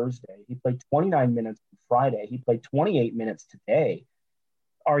on Thursday. He played 29 minutes on Friday. He played 28 minutes today.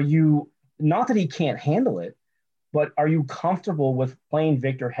 Are you, not that he can't handle it, but are you comfortable with playing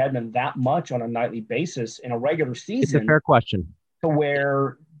Victor Hedman that much on a nightly basis in a regular season? It's a fair question. To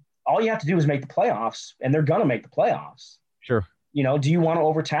where all you have to do is make the playoffs, and they're going to make the playoffs. Sure. Do you want to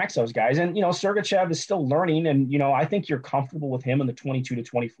overtax those guys? And, Sergachev is still learning. And, I think you're comfortable with him in the 22 to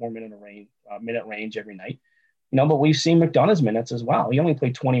 24 minute range every night. But we've seen McDonough's minutes as well. He only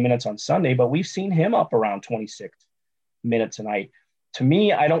played 20 minutes on Sunday, but we've seen him up around 26 minutes a night. To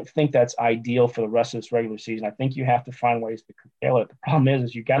me, I don't think that's ideal for the rest of this regular season. I think you have to find ways to curtail it. The problem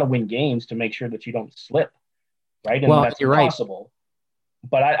is you got to win games to make sure that you don't slip, right? And that's impossible.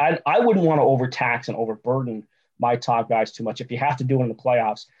 Right. But I wouldn't want to overtax and overburden my top guys too much. If you have to do it in the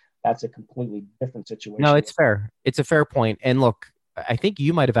playoffs, that's a completely different situation. No, it's fair. It's a fair point. And look, I think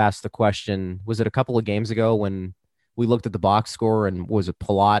you might have asked the question, was it a couple of games ago when we looked at the box score and was it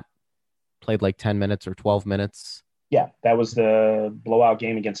Palat played like 10 minutes or 12 minutes? Yeah, that was the blowout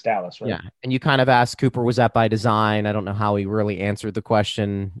game against Dallas, right? Yeah, and you kind of asked Cooper, was that by design? I don't know how he really answered the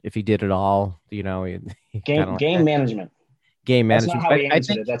question, if he did it all. Game management. Game management. That's not how he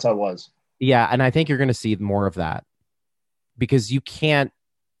answered it. That's how it was. Yeah, and I think you're going to see more of that because you can't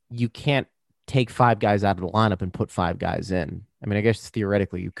take 5 guys out of the lineup and put 5 guys in. I mean, I guess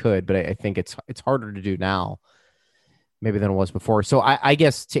theoretically you could, but I think it's harder to do now maybe than it was before. So I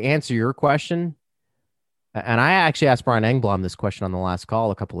guess to answer your question, and I actually asked Brian Engblom this question on the last call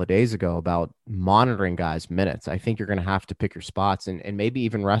a couple of days ago about monitoring guys' minutes. I think you're going to have to pick your spots and maybe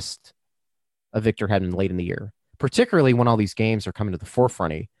even rest a Victor Hedman late in the year, particularly when all these games are coming to the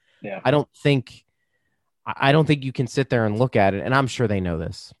forefront. Yeah. I don't think you can sit there and look at it, and I'm sure they know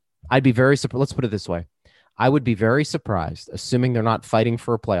this. I'd be very surprised. Let's put it this way. I would be very surprised, assuming they're not fighting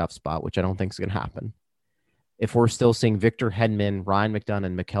for a playoff spot, which I don't think is going to happen, if we're still seeing Victor Hedman, Ryan McDonough,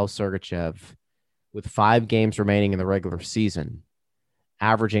 and Mikhail Sergachev with 5 games remaining in the regular season,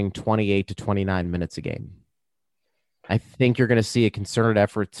 averaging 28 to 29 minutes a game. I think you're going to see a concerted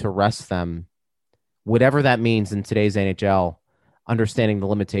effort to rest them, whatever that means in today's NHL, understanding the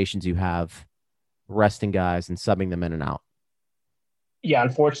limitations you have, resting guys and subbing them in and out. Yeah,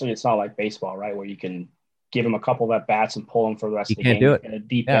 unfortunately, it's not like baseball, right, where you can give them a couple of at-bats and pull them for the rest of the game. You can't do it. In a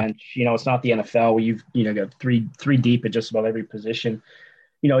deep bench. It's not the NFL where you've got three deep at just about every position.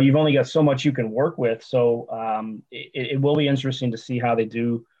 you've only got so much you can work with. So it will be interesting to see how they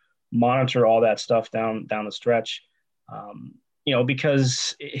do monitor all that stuff down the stretch.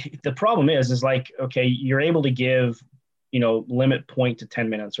 Because the problem is like, okay, you're able to give, limit point to 10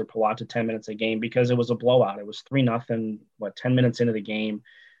 minutes or pull out to 10 minutes a game because it was a blowout. It was 3-0, 10 minutes into the game.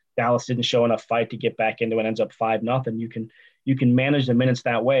 Dallas didn't show enough fight to get back into it, ends up 5-0. You can manage the minutes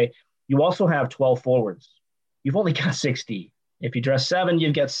that way. You also have 12 forwards. You've only got 60. If you dress 7,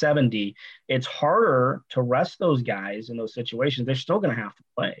 you've got 70. It's harder to rest those guys in those situations. They're still going to have to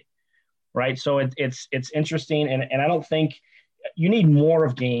play, right? So it's interesting, and I don't think you need more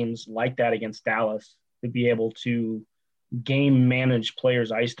of games like that against Dallas to be able to game manage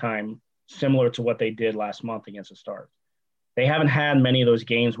players' ice time similar to what they did last month against the Stars. They haven't had many of those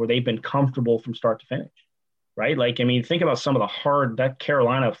games where they've been comfortable from start to finish, right? Think about some of that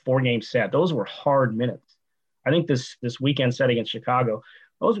Carolina 4-game set. Those were hard minutes. I think this weekend set against Chicago,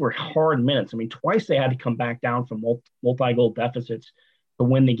 those were hard minutes. Twice they had to come back down from multi-goal deficits to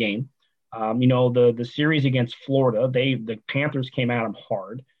win the game. The series against Florida, the Panthers came at them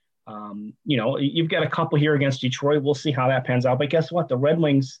hard. You've got a couple here against Detroit. We'll see how that pans out. But guess what? The Red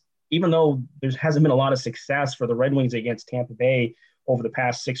Wings, even though there hasn't been a lot of success for the Red Wings against Tampa Bay over the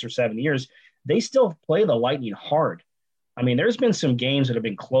past 6 or 7 years, they still play the Lightning hard. There's been some games that have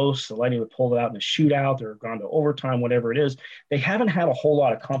been close. The Lightning have pulled it out in a shootout or gone to overtime, whatever it is. They haven't had a whole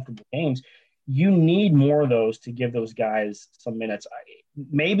lot of comfortable games. You need more of those to give those guys some minutes.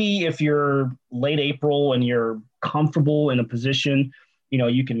 Maybe if you're late April and you're comfortable in a position,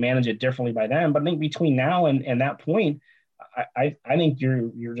 you can manage it differently by then. But I think between now and that point, I think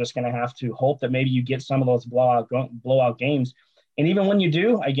you're just going to have to hope that maybe you get some of those blowout games. And even when you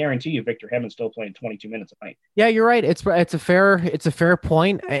do, I guarantee you, Victor Hedman's still playing 22 minutes a night. Yeah, you're right. It's a fair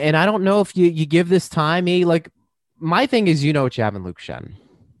point. And I don't know if you give this time. My thing is, what you have in Luke Schenn.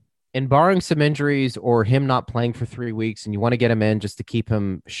 And barring some injuries or him not playing for 3 weeks and you want to get him in just to keep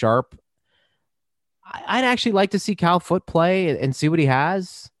him sharp, I'd actually like to see Cal Foote play and see what he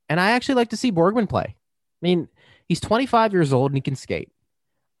has. And I actually like to see Borgman play. He's 25 years old and he can skate.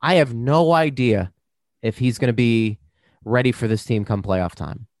 I have no idea if he's going to be ready for this team come playoff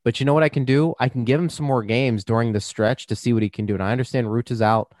time. But you know what I can do? I can give him some more games during the stretch to see what he can do. And I understand Root is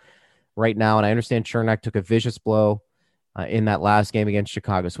out right now, and I understand Chernak took a vicious blow in that last game against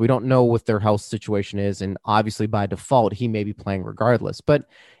Chicago. So we don't know what their health situation is. And obviously by default, he may be playing regardless. But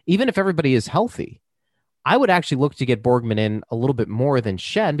even if everybody is healthy, I would actually look to get Borgman in a little bit more than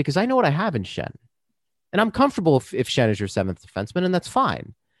Schenn because I know what I have in Schenn. And I'm comfortable if Schenn is your 7th defenseman, and that's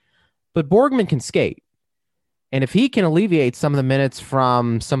fine. But Borgman can skate. And if he can alleviate some of the minutes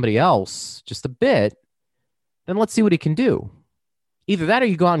from somebody else just a bit, then let's see what he can do. Either that or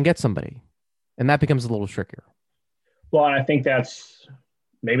you go out and get somebody. And that becomes a little trickier. Well, I think that's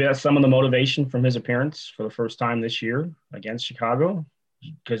some of the motivation from his appearance for the first time this year against Chicago.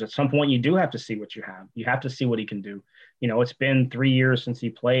 Because at some point you do have to see what you have. You have to see what he can do. It's been 3 years since he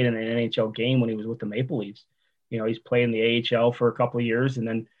played in an NHL game when he was with the Maple Leafs. He's played in the AHL for a couple of years, and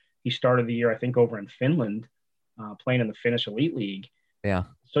then he started the year, I think, over in Finland, playing in the Finnish Elite League. Yeah.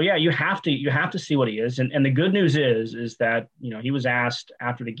 So yeah, you have to see what he is. And the good news is that, he was asked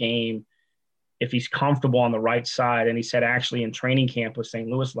after the game if he's comfortable on the right side. And he said actually in training camp with St.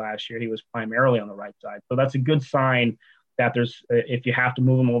 Louis last year, he was primarily on the right side. So that's a good sign that if you have to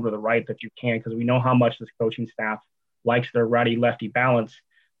move him over to the right, that you can, because we know how much this coaching staff likes their righty-lefty balance.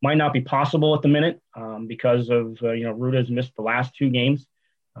 Might not be possible at the minute because of, Ruda has missed the last 2 games.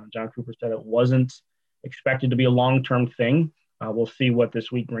 John Cooper said it wasn't expected to be a long-term thing. We'll see what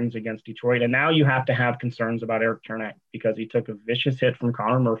this week brings against Detroit. And now you have to have concerns about Erik Chernak because he took a vicious hit from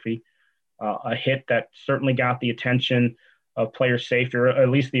Connor Murphy, a hit that certainly got the attention of player safety, or at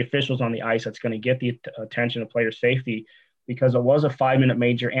least the officials on the ice. That's going to get the attention of player safety because it was a 5-minute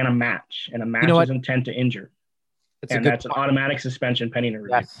major and a match. And a match is intent to injure. That's an automatic suspension pending a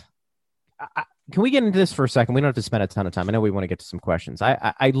review. Yes. Can we get into this for a second? We don't have to spend a ton of time. I know we want to get to some questions.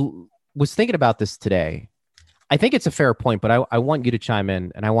 I was thinking about this today. I think it's a fair point, but I want you to chime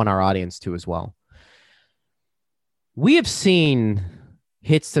in, and I want our audience to as well. We have seen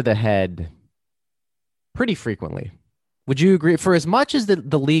hits to the head pretty frequently. Would you agree? For as much as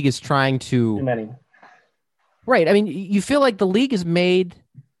the league is trying to... Too many. Right. You feel like the league has made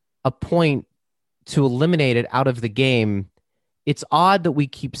a point to eliminate it out of the game. It's odd that we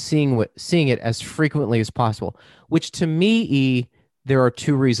keep seeing it as frequently as possible, which to me, there are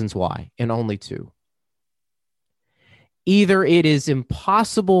 2 reasons why, and only 2. Either it is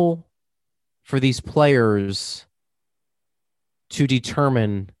impossible for these players to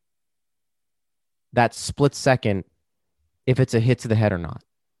determine that split second if it's a hit to the head or not.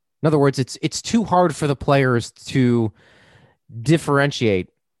 In other words, it's too hard for the players to differentiate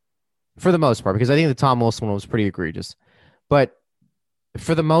for the most part, because I think the Tom Wilson one was pretty egregious. But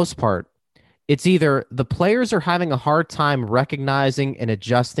for the most part, it's either the players are having a hard time recognizing and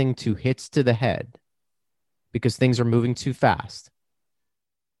adjusting to hits to the head because things are moving too fast,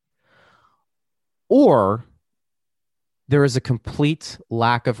 or there is a complete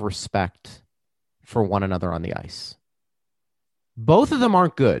lack of respect for one another on the ice. Both of them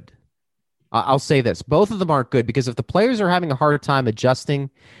aren't good. I'll say this. Both of them aren't good, because if the players are having a hard time adjusting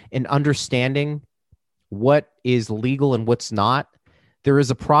and understanding what is legal and what's not, there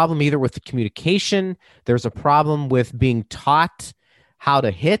is a problem either with the communication. There's a problem with being taught how to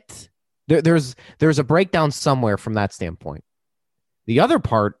hit. There's a breakdown somewhere from that standpoint. The other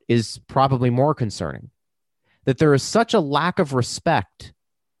part is probably more concerning, that there is such a lack of respect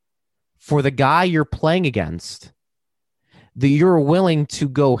for the guy you're playing against that you're willing to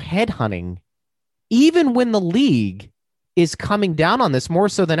go headhunting, even when the league is coming down on this more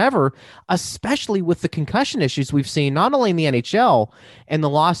so than ever, especially with the concussion issues we've seen, not only in the NHL and the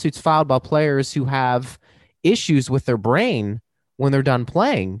lawsuits filed by players who have issues with their brain when they're done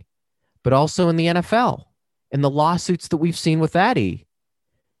playing, but also in the NFL and the lawsuits that we've seen with Addy.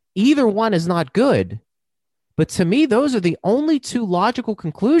 Either one is not good. But to me, those are the only two logical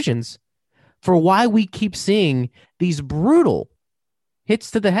conclusions for why we keep seeing these brutal hits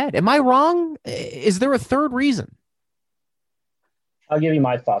to the head. Am I wrong? Is there a third reason? I'll give you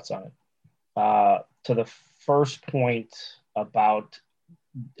my thoughts on it. To the first point about,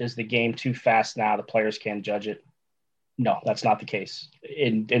 is the game too fast now? The players can't judge it. No, that's not the case.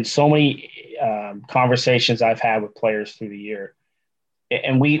 In so many conversations I've had with players through the year,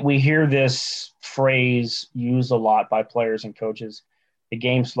 and we hear this phrase used a lot by players and coaches, the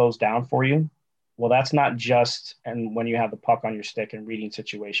game slows down for you. Well, that's not just and when you have the puck on your stick and reading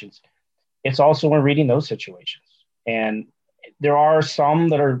situations. It's also when reading those situations. And there are some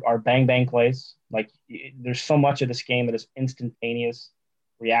that are bang plays. Like, there's so much of this game that is instantaneous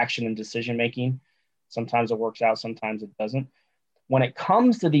reaction and decision making. Sometimes it works out, sometimes it doesn't. When it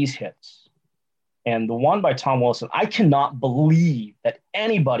comes to these hits, and the one by Tom Wilson, I cannot believe that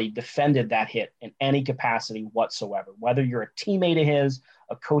anybody defended that hit in any capacity whatsoever, whether you're a teammate of his,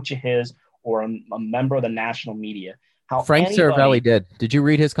 a coach of his, or a member of the national media. Frank Cervelli did. Did you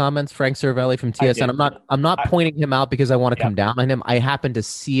read his comments? Frank Cervelli from TSN. I'm not pointing him out because I want to come down on him. I happened to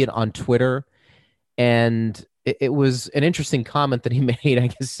see it on Twitter, and it was an interesting comment that he made. I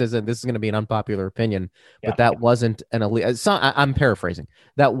guess says that this is going to be an unpopular opinion, but that wasn't an illegal. I'm paraphrasing.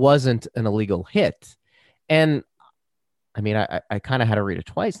 That wasn't an illegal hit, and I mean, I kind of had to read it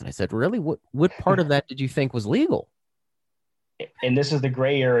twice, and I said, "Really? What part of that did you think was legal?" And this is the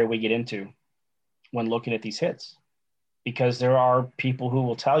gray area we get into when looking at these hits, because there are people who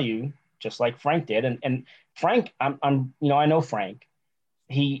will tell you, just like Frank did, and Frank, I know Frank.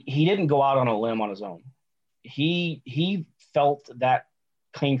 He didn't go out on a limb on his own. He felt that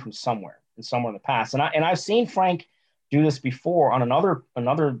came from somewhere in the past. And I've seen Frank do this before on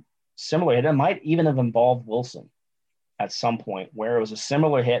another similar hit. It might even have involved Wilson at some point, where it was a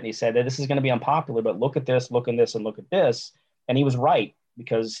similar hit. And he said that this is going to be unpopular, but look at this, look at this, and look at this. And he was right,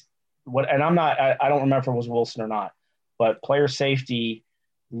 because I don't remember if it was Wilson or not, but player safety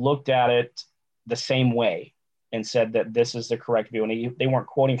looked at it the same way and said that this is the correct view. And they weren't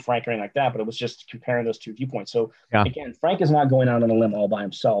quoting Frank or anything like that, but it was just comparing those two viewpoints. So Again, Frank is not going out on a limb all by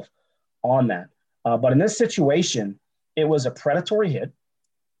himself on that. But in this situation, it was a predatory hit.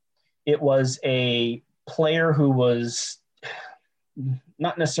 It was a player who was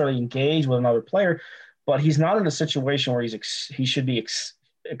not necessarily engaged with another player, but he's not in a situation where he should be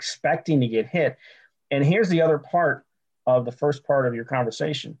expecting to get hit. And here's the other part of the first part of your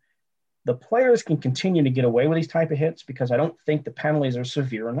conversation. The players can continue to get away with these type of hits because I don't think the penalties are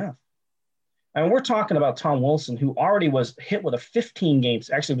severe enough. And we're talking about Tom Wilson, who already was hit with a 15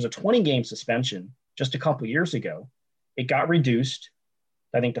 games, actually it was a 20-game suspension just a couple years ago. It got reduced,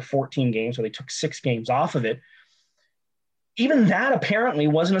 I think, to 14 games, so they took 6 games off of it. Even that apparently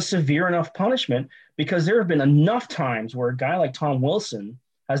wasn't a severe enough punishment, because there have been enough times where a guy like Tom Wilson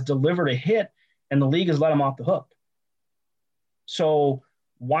has delivered a hit and the league has let him off the hook. So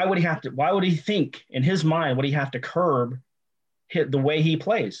why would he think in his mind, would he have to curb hit the way he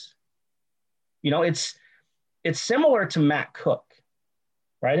plays? It's similar to Matt Cook,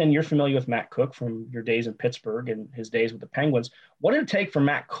 right? And you're familiar with Matt Cook from your days in Pittsburgh and his days with the Penguins. What did it take for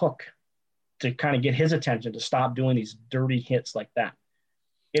Matt Cook to kind of get his attention to stop doing these dirty hits like that?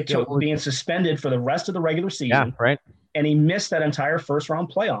 It took being suspended for the rest of the regular season. Yeah, right. And he missed that entire first round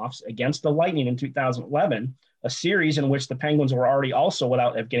playoffs against the Lightning in 2011 a series in which the Penguins were already also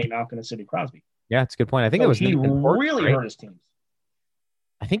without Evgeny Malkin and Sidney Crosby. Yeah, it's a good point. I think So it was he Nathan Horton, really right? hurt his teams.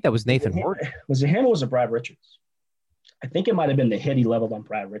 I think that was Nathan Horton. Was it him or was it Brad Richards? I think it might have been the hit he leveled on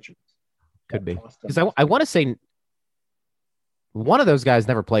Brad Richards. Could be. Because I want to say one of those guys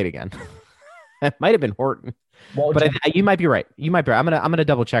never played again. It might have been Horton. Well, but you might be right. You might be right. I'm gonna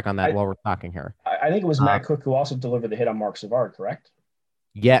double check on that while we're talking here. I think it was Matt Cook who also delivered the hit on Mark Savard, correct?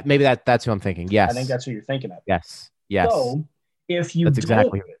 Yeah, maybe that's who I'm thinking. Yes. I think that's who you're thinking of. Yes. So if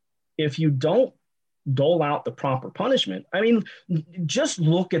you don't dole out the proper punishment, I mean, just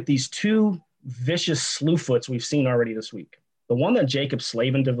look at these two vicious slewfoots we've seen already this week. The one that Jacob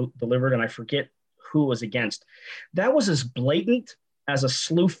Slavin delivered, and I forget who it was against, that was as blatant as a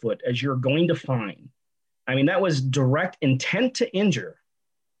slewfoot as you're going to find. I mean, that was direct intent to injure.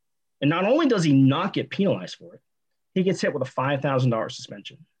 And not only does he not get penalized for it, he gets hit with a $5,000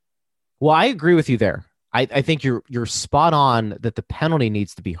 suspension. Well, I agree with you there. I think you're spot on that the penalty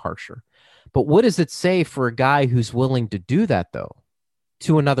needs to be harsher. But what does it say for a guy who's willing to do that, though,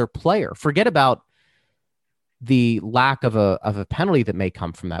 to another player? Forget about the lack of a penalty that may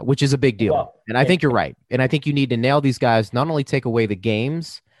come from that, which is a big deal. Well, and I think you're right. And I think you need to nail these guys, not only take away the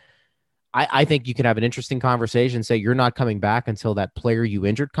games. I think you can have an interesting conversation, say you're not coming back until that player you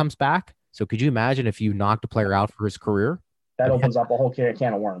injured comes back. So could you imagine if you knocked a player out for his career? That opens up a whole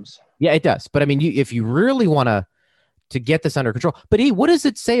can of worms. Yeah, it does. But I mean, if you really want to get this under control, but what does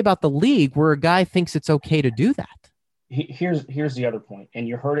it say about the league where a guy thinks it's okay to do that? Here's the other point, and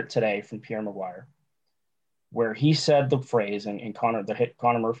you heard it today from Pierre Maguire, where he said the phrase, and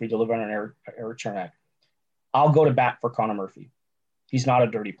Connor Murphy delivered on Eric Chernak, "I'll go to bat for Connor Murphy. He's not a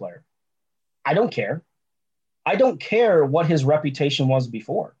dirty player." I don't care. I don't care what his reputation was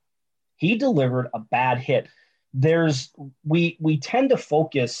before. He delivered a bad hit. We tend to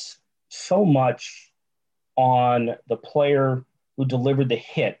focus so much on the player who delivered the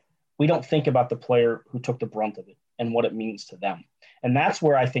hit. We don't think about the player who took the brunt of it and what it means to them. And that's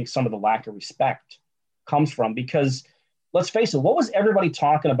where I think some of the lack of respect comes from, because let's face it, what was everybody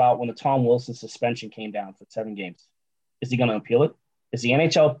talking about when the Tom Wilson suspension came down for 7 games? Is he going to appeal it? Is the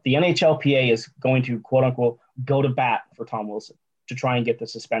NHLPA is going to, quote unquote, go to bat for Tom Wilson to try and get the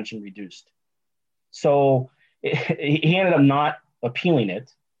suspension reduced. So he ended up not appealing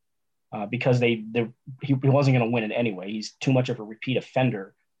it because he wasn't going to win it anyway. He's too much of a repeat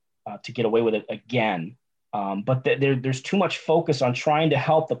offender to get away with it again. But there's too much focus on trying to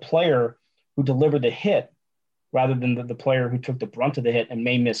help the player who delivered the hit rather than the player who took the brunt of the hit and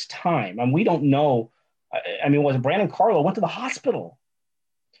may miss time. And we don't know. I mean, was Brandon Carlo went to the hospital?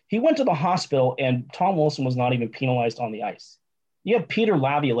 He went to the hospital, and Tom Wilson was not even penalized on the ice. You have Peter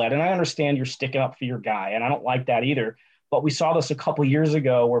Laviolette, and I understand you're sticking up for your guy, and I don't like that either. But we saw this a couple years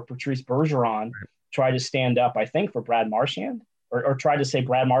ago where Patrice Bergeron tried to stand up, I think, for Brad Marchand, or tried to say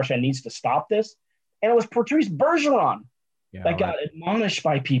Brad Marchand needs to stop this. And it was Patrice Bergeron that got admonished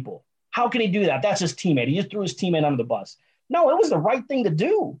by people. How can he do that? That's his teammate. He just threw his teammate under the bus. No, it was the right thing to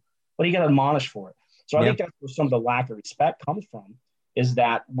do, but he got admonished for it. So I think that's where some of the lack of respect comes from, is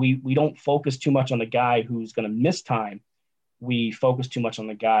that we don't focus too much on the guy who's going to miss time. We focus too much on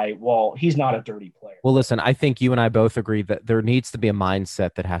the guy, well, he's not a dirty player. Well, listen, I think you and I both agree that there needs to be a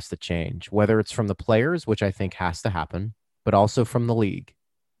mindset that has to change, whether it's from the players, which I think has to happen, but also from the league.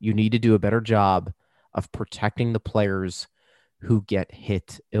 You need to do a better job of protecting the players who get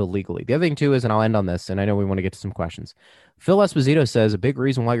hit illegally. The other thing, too, is, and I'll end on this, and I know we want to get to some questions. Phil Esposito says a big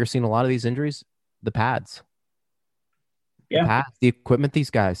reason why you're seeing a lot of these injuries, the pads. Yeah. The pads, the equipment these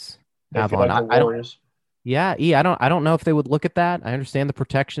guys have on. Like I don't know if they would look at that. I understand the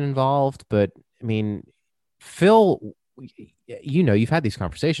protection involved, but I mean, Phil, you've had these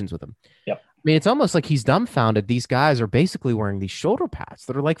conversations with him. Yep. I mean, it's almost like he's dumbfounded. These guys are basically wearing these shoulder pads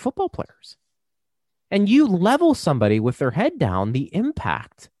that are like football players. And you level somebody with their head down, the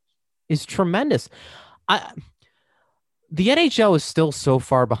impact is tremendous. The NHL is still so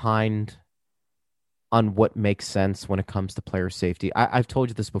far behind on what makes sense when it comes to player safety. I've told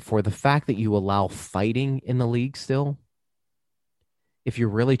you this before. The fact that you allow fighting in the league still, if you're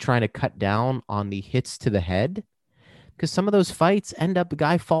really trying to cut down on the hits to the head, because some of those fights end up, the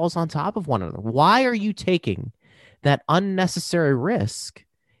guy falls on top of one another. Why are you taking that unnecessary risk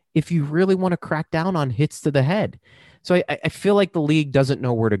if you really want to crack down on hits to the head? So I feel like the league doesn't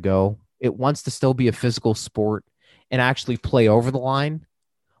know where to go. It wants to still be a physical sport and actually play over the line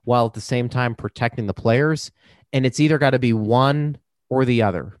while at the same time protecting the players. And it's either got to be one or the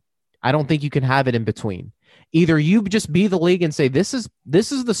other. I don't think you can have it in between. Either you just be the league and say, this is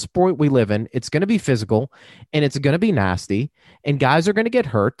the sport we live in. It's going to be physical and it's going to be nasty and guys are going to get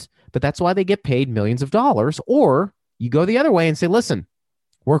hurt, but that's why they get paid millions of dollars. Or you go the other way and say, listen,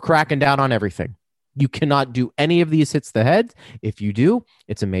 we're cracking down on everything. You cannot do any of these hits to the head. If you do,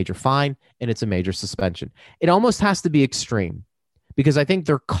 it's a major fine and it's a major suspension. It almost has to be extreme because I think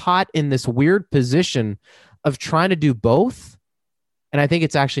they're caught in this weird position of trying to do both. And I think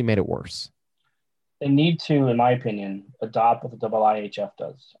it's actually made it worse. They need to, in my opinion, adopt what the IIHF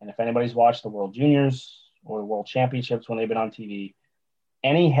does. And if anybody's watched the World Juniors or the World Championships when they've been on TV,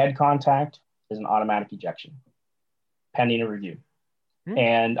 any head contact is an automatic ejection, pending a review.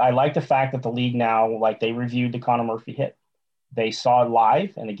 And I like the fact that the league now, like they reviewed the Conor Murphy hit. They saw it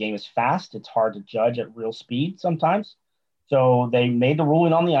live, and the game is fast. It's hard to judge at real speed sometimes. So they made the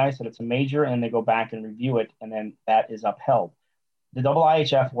ruling on the ice that it's a major, and they go back and review it, and then that is upheld. The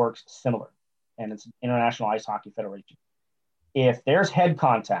IIHF works similar, and it's International Ice Hockey Federation. If there's head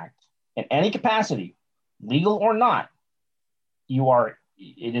contact in any capacity, legal or not, you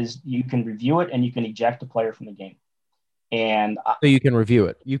can review it, and you can eject the player from the game. And so you can review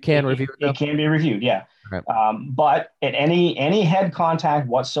it. You can review it. It can be reviewed, yeah. Okay. But at any head contact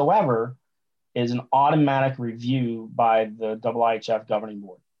whatsoever is an automatic review by the IIHF governing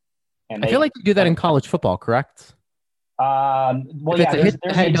board. And I feel like you do that in college football, correct? Well, yeah, there's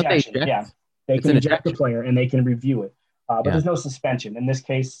ejection. Yeah, they can eject the player and they can review it, but there's no suspension in this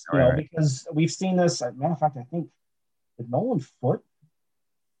case. Because we've seen this. Matter of fact, I think with Nolan Foote.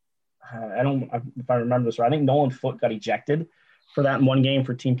 I don't if I remember this right. I think Nolan Foote got ejected for that in one game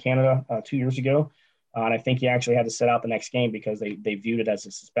for Team Canada 2 years ago. And I think he actually had to sit out the next game because they viewed it as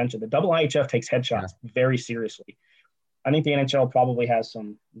a suspension. The IIHF takes headshots very seriously. I think the NHL probably has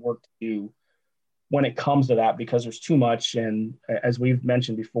some work to do when it comes to that because there's too much. And as we've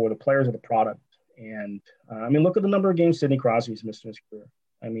mentioned before, the players are the product. And look at the number of games Sidney Crosby's missed in his career.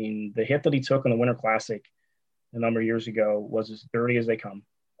 The hit that he took in the Winter Classic a number of years ago was as dirty as they come.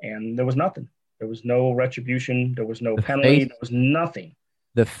 And there was nothing. There was no retribution. There was no penalty. There was nothing.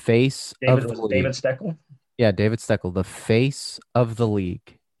 The face of the league. David Steckel? Yeah, David Steckel, the face of the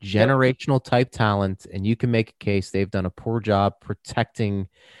league. Generational type talent. And you can make a case they've done a poor job protecting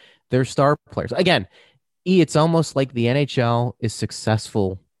their star players. Again, it's almost like the NHL is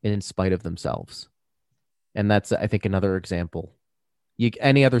successful in spite of themselves. And that's, I think, another example.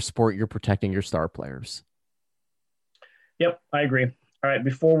 Any other sport, you're protecting your star players. Yep, I agree. All right,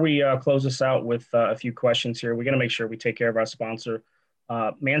 before we close this out with a few questions here, we're going to make sure we take care of our sponsor,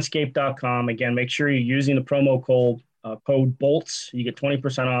 manscaped.com. Again, make sure you're using the promo code BOLTS. You get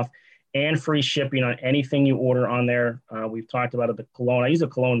 20% off and free shipping on anything you order on there. We've talked about it, the cologne. I use a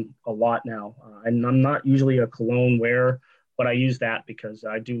cologne a lot now, and I'm not usually a cologne wearer, but I use that because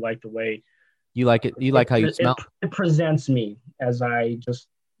I do like the way you like it. You like how you smell. It presents me as I just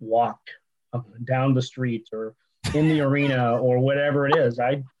walk down the street or in the arena or whatever it is.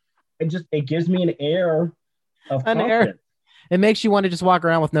 It gives me an air of confidence. It makes you want to just walk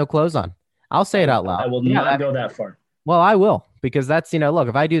around with no clothes on. I'll say it out loud. I will not go that far. Well, I will, because that's, look,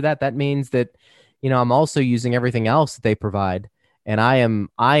 if I do that, that means that, I'm also using everything else that they provide. And I am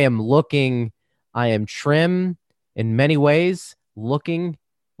trim in many ways, looking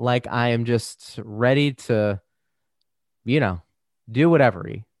like I am just ready to, do whatever.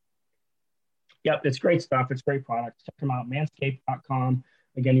 Yep, it's great stuff. It's great products. Check them out, manscaped.com.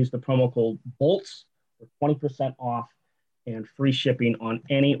 Again, use the promo code BOLTS for 20% off and free shipping on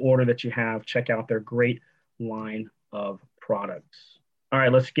any order that you have. Check out their great line of products. All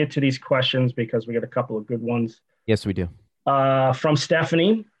right, let's get to these questions because we got a couple of good ones. Yes, we do. From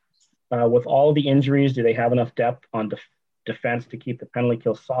Stephanie, with all the injuries, do they have enough depth on defense to keep the penalty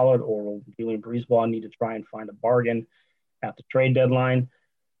kill solid, or will Julian Breezeball need to try and find a bargain at the trade deadline?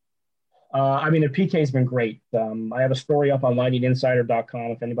 The PK has been great. I have a story up on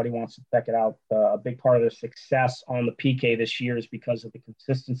lightninginsider.com if anybody wants to check it out. A big part of their success on the PK this year is because of the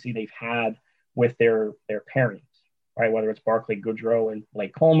consistency they've had with their pairings, right? Whether it's Barclay Goodrow and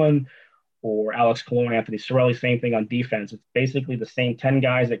Blake Coleman or Alex Colon, Anthony Cirelli, same thing on defense. It's basically the same 10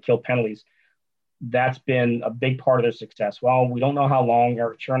 guys that kill penalties. That's been a big part of their success. Well, we don't know how long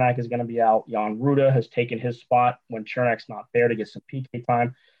Eric Chernak is going to be out. Jan Ruda has taken his spot when Chernak's not there to get some PK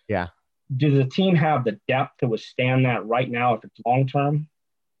time. Yeah. Does the team have the depth to withstand that right now if it's long-term?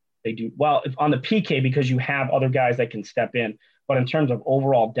 They do. Well, if on the PK, because you have other guys that can step in. But in terms of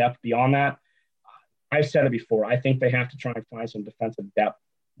overall depth beyond that, I've said it before. I think they have to try and find some defensive depth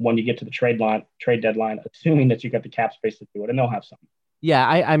when you get to the trade deadline, assuming that you got the cap space to do it, and they'll have some. Yeah,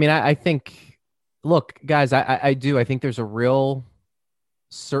 I think, look, guys, I do. I think there's a real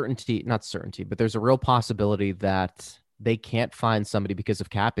not certainty, but there's a real possibility that they can't find somebody because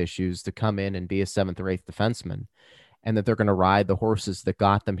of cap issues to come in and be a 7th or 8th defenseman. and that they're going to ride the horses that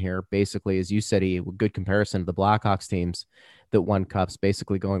got them here. Basically, as you said, a good comparison to the Blackhawks teams that won cups,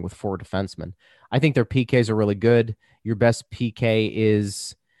 basically going with 4 defensemen. I think their PKs are really good. Your best PK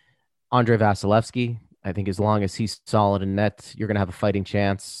is Andrei Vasilevsky. I think as long as he's solid in net, you're going to have a fighting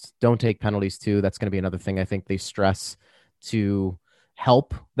chance. Don't take penalties too. That's going to be another thing I think they stress to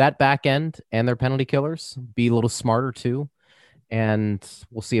help that back end and their penalty killers be a little smarter too. And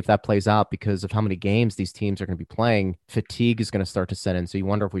we'll see if that plays out because of how many games these teams are going to be playing. Fatigue is going to start to set in. So you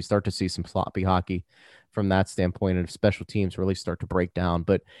wonder if we start to see some sloppy hockey from that standpoint and if special teams really start to break down.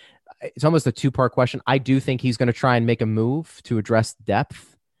 But it's almost a 2-part question. I do think he's going to try and make a move to address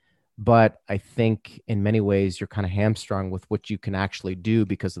depth, but I think in many ways you're kind of hamstrung with what you can actually do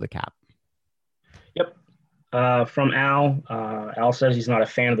because of the cap. Yep. From Al. Al says he's not a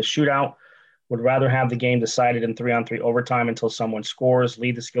fan of the shootout. Would rather have the game decided in 3-on-3 overtime until someone scores,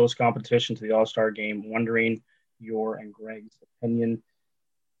 lead the skills competition to the All-Star game. Wondering your and Greg's opinion.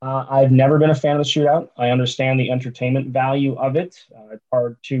 I've never been a fan of the shootout. I understand the entertainment value of it. It's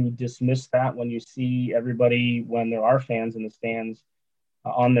hard to dismiss that when you see everybody, when there are fans in the stands,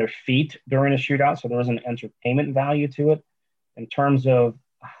 on their feet during a shootout. So there is an entertainment value to it. In terms of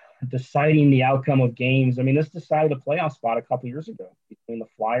deciding the outcome of games, I mean, this decided a playoff spot a couple years ago between the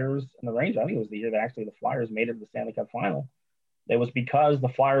Flyers and the Rangers. I think it was the year that actually the Flyers made it to the Stanley Cup final. It was because the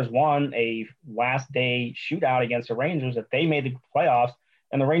Flyers won a last day shootout against the Rangers that they made the playoffs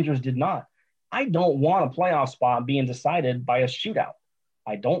and the Rangers did not. I don't want a playoff spot being decided by a shootout.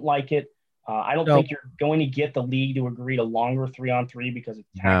 I don't like it. I don't think you're going to get the league to agree to longer 3-on-3 because it's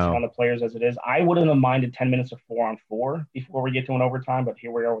taxing on the players as it is. I wouldn't have minded 10 minutes of 4-on-4 before we get to an overtime, but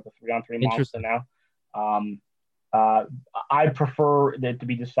here we are with a 3-on-3 monster now. I prefer that to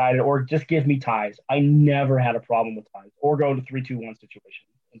be decided or just give me ties. I never had a problem with ties or go to 3-2-1 situation.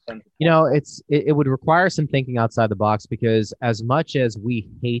 It would require some thinking outside the box because as much as we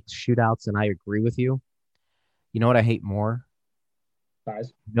hate shootouts, and I agree with you, you know what I hate more?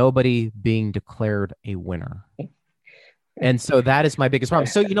 Ties. Nobody being declared a winner. And so that is my biggest problem.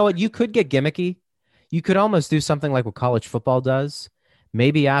 So you know what? You could get gimmicky. You could almost do something like what college football does.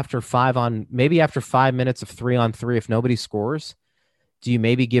 Maybe after 5 minutes of 3-on-3, if nobody scores, do you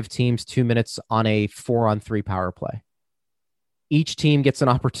maybe give teams 2 minutes on a 4-on-3 power play? Each team gets an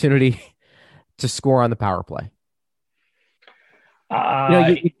opportunity to score on the power play.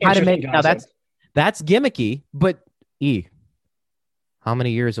 You kind of make now that's gimmicky, but how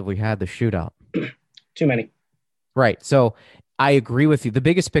many years have we had the shootout? Too many. Right. So I agree with you. The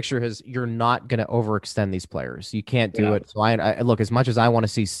biggest picture is you're not going to overextend these players. You can't do it. So I look, as much as I want to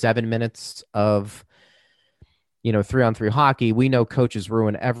see 7 minutes of 3-on-3 hockey, we know coaches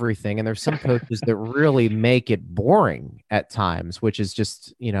ruin everything. And there's some coaches that really make it boring at times, which is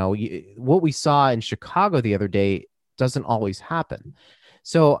just, what we saw in Chicago the other day doesn't always happen.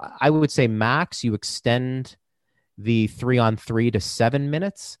 So I would say max, you extend the 3-on-3 to 7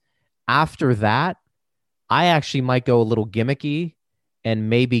 minutes. After that, I actually might go a little gimmicky and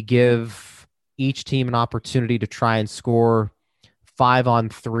maybe give each team an opportunity to try and score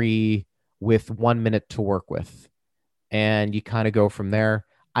 5-on-3 with 1 minute to work with. And you kind of go from there.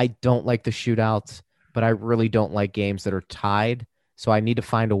 I don't like the shootouts, but I really don't like games that are tied. So I need to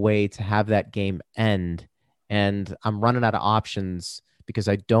find a way to have that game end. And I'm running out of options because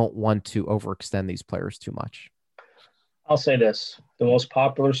I don't want to overextend these players too much. I'll say this. The most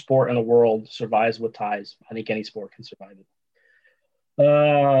popular sport in the world survives with ties. I think any sport can survive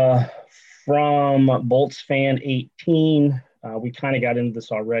it. From Bolts Fan 18, we kind of got into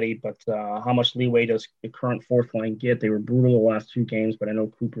this already, but how much leeway does the current fourth line get? They were brutal the last 2 games, but I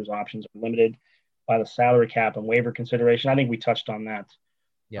know Cooper's options are limited by the salary cap and waiver consideration. I think we touched on that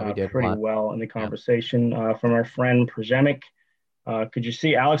we did pretty well in the conversation. From our friend Przemik, could you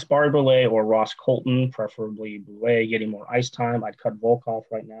see Alex Barré-Boulet or Ross Colton, preferably Boulet, getting more ice time? I'd cut Volkov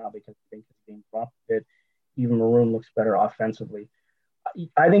right now because I think it's being dropped a bit. Even Maroon looks better offensively.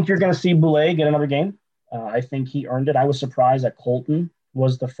 I think you're going to see Boulet get another game. I think he earned it. I was surprised that Colton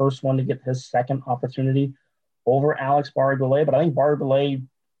was the first one to get his second opportunity over Alex Barré-Boulet, but I think Barré-Boulet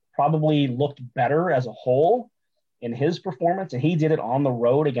probably looked better as a whole in his performance, and he did it on the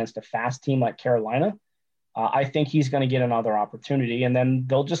road against a fast team like Carolina. I think he's going to get another opportunity, and then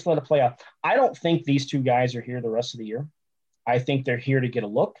they'll just let it play out. I don't think these 2 guys are here the rest of the year. I think they're here to get a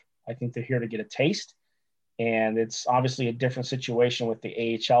look. I think they're here to get a taste, and it's obviously a different situation with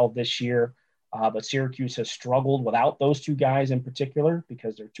the AHL this year. But Syracuse has struggled without those 2 guys in particular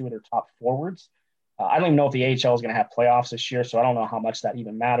because they're 2 of their top forwards. I don't even know if the AHL is going to have playoffs this year, so I don't know how much that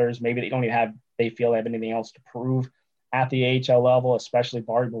even matters. Maybe they feel they have anything else to prove at the AHL level, especially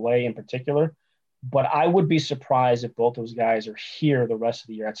Barré-Boulet in particular. But I would be surprised if both those guys are here the rest of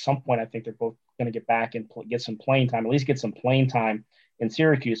the year. At some point, I think they're both going to get back and get some playing time, at least get some playing time in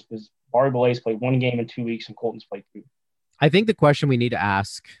Syracuse, because Barbalet's played 1 game in 2 weeks and Colton's played 2. I think the question we need to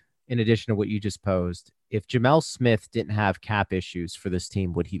ask, in addition to what you just posed, if Jamel Smith didn't have cap issues for this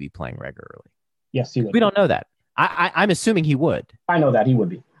team, would he be playing regularly? Yes, he would. We don't know that. I'm assuming he would. I know that he would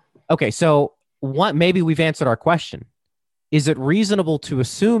be. Okay, so maybe we've answered our question. Is it reasonable to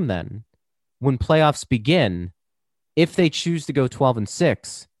assume then, when playoffs begin, if they choose to go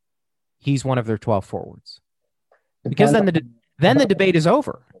 12-6, he's one of their 12 forwards? Because then the debate is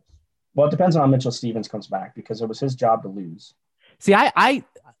over. Well, it depends on how Mitchell Stephens comes back, because it was his job to lose. See, I'm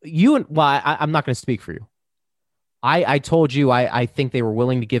not going to speak for you. I told you I think they were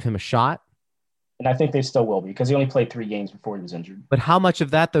willing to give him a shot. And I think they still will be, because he only played 3 games before he was injured. But how much of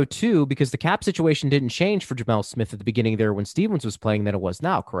that, though, too, because the cap situation didn't change for Jamel Smith at the beginning there when Stephens was playing than it was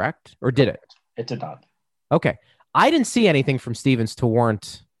now, correct? Or did it? It did not. Okay. I didn't see anything from Stephens to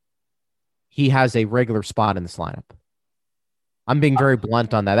warrant he has a regular spot in this lineup. I'm being very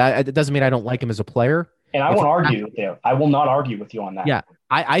blunt on that. It doesn't mean I don't like him as a player. And I won't argue with you. I will not argue with you on that. Yeah,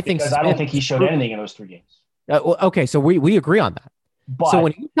 I think because I don't think he showed anything in those 3 games. Okay, so we agree on that. But so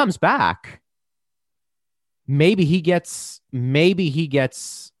when he comes back, maybe he gets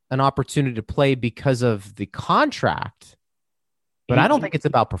an opportunity to play because of the contract, but I don't think it's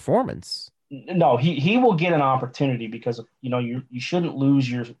about performance. No, he will get an opportunity because of, you shouldn't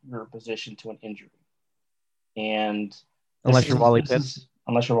lose your position to an injury, and unless you're Wally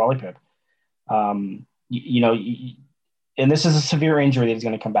Pipp. And this is a severe injury that he's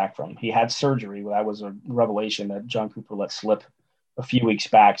going to come back from. He had surgery. That was a revelation that John Cooper let slip a few weeks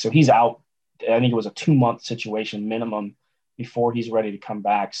back. So he's out. I think it was a 2-month situation minimum before he's ready to come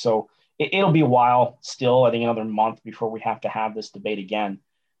back. So it'll be a while still, I think another month before we have to have this debate again.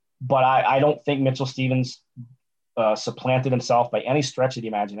 But I don't think Mitchell Stephens supplanted himself by any stretch of the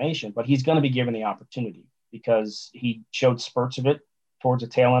imagination, but he's going to be given the opportunity because he showed spurts of it towards the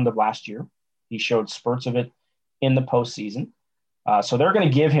tail end of last year. He showed spurts of it in the postseason. So they're going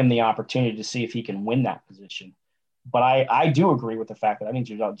to give him the opportunity to see if he can win that position. But I do agree with the fact that I think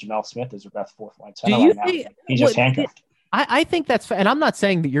Jamel Smith is their best 4th line center right now. He's just handcuffed. I think that's, and I'm not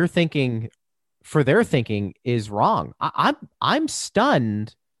saying that your thinking for their thinking is wrong. I'm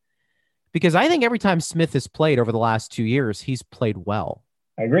stunned because I think every time Smith has played over the last 2 years, he's played well.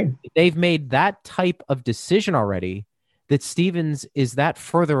 I agree. They've made that type of decision already that Stephens is that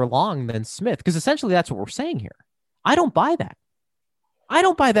further along than Smith, because essentially that's what we're saying here. I don't buy that. I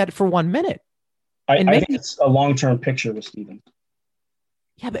don't buy that for 1 minute. I think it's a long-term picture with Stephens.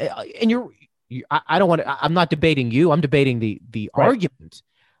 Yeah, but, and I don't want to, I'm not debating you. I'm debating the right. Argument.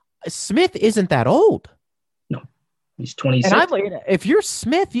 Smith isn't that old. No, he's 26. And if you're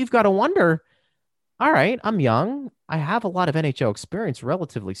Smith, you've got to wonder, all right, I'm young. I have a lot of NHL experience,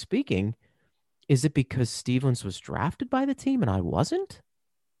 relatively speaking. Is it because Stephens was drafted by the team and I wasn't?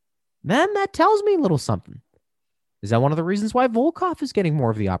 Then that tells me a little something. Is that one of the reasons why Volkov is getting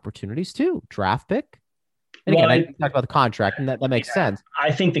more of the opportunities too? Draft pick? And again, I talked about the contract, and that makes sense.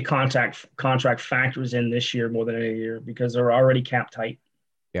 I think the contract factors in this year more than any year because they're already cap tight.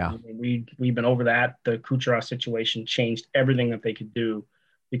 Yeah. I mean, we've been over that. The Kucherov situation changed everything that they could do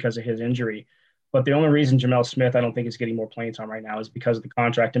because of his injury. But the only reason Jamel Smith, I don't think, is getting more playing time right now is because of the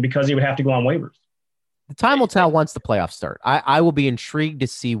contract and because he would have to go on waivers. The time will tell once the playoffs start. I will be intrigued to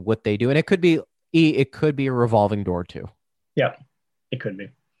see what they do. And it could be a revolving door too. Yeah, it could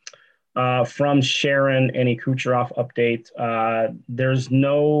be. From Sharon, any Kucherov update? There's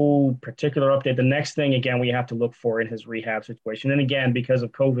no particular update. The next thing, again, we have to look for in his rehab situation. And again, because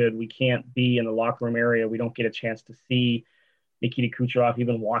of COVID, we can't be in the locker room area. We don't get a chance to see Nikita Kucherov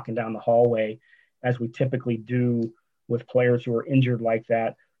even walking down the hallway as we typically do with players who are injured like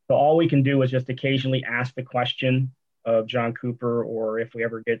that. So all we can do is just occasionally ask the question of John Cooper, or if we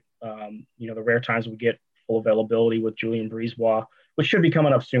ever get, the rare times we get full availability with Julien BriseBois, which should be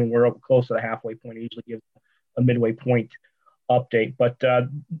coming up soon. We're close to the halfway point. I usually give a midway point update, but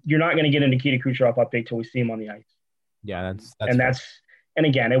you're not going to get a Nikita Kucherov update till we see him on the ice. Yeah, and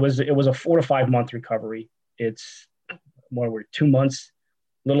again, it was a 4 to 5 month recovery. It's we're 2 months,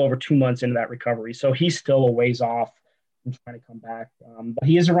 a little over 2 months into that recovery, so he's still a ways off from trying to come back. But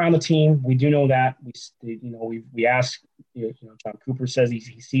he is around the team. We do know that. We ask. John Cooper says he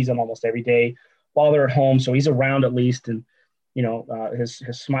sees them almost every day while they're at home, so he's around at least. And his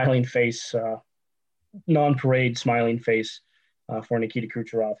smiling face, non-parade smiling face for Nikita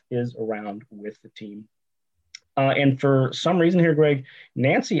Kucherov is around with the team. And for some reason here, Greg,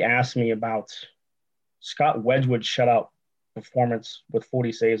 Nancy asked me about Scott Wedgwood's shutout performance with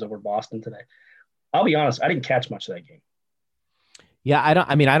 40 saves over Boston today. I'll be honest, I didn't catch much of that game. Yeah, I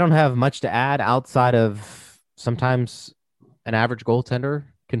don't have much to add outside of sometimes an average goaltender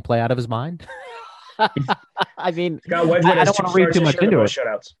can play out of his mind. I mean, Scott Wedgwood I don't want to read too much into it.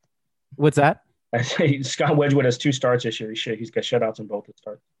 Shutouts. What's that? I say Scott Wedgwood has 2 starts this year. He's got shutouts in both his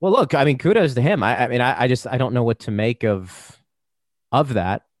starts. Well, look, I mean, kudos to him. I don't know what to make of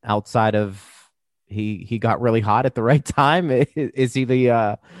that outside of he got really hot at the right time. Is he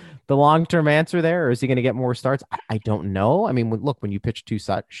the long-term answer there, or is he going to get more starts? I don't know. I mean, look, when you pitch 2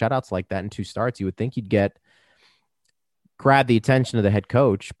 shutouts like that in 2 starts, you would think you'd grab the attention of the head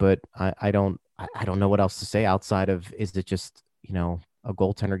coach, but I don't know what else to say outside of, is it just, a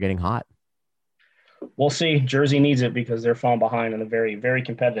goaltender getting hot? We'll see. Jersey needs it because they're falling behind in a very, very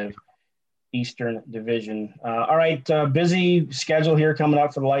competitive Eastern Division. All right, busy schedule here coming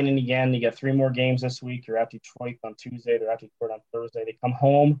up for the Lightning again. You got 3 more games this week. You're at Detroit on Tuesday. They're at Detroit on Thursday. They come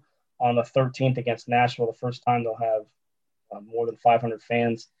home on the 13th against Nashville. The first time they'll have more than 500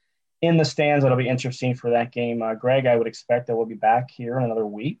 fans in the stands. That'll be interesting for that game. Greg, I would expect that we'll be back here in another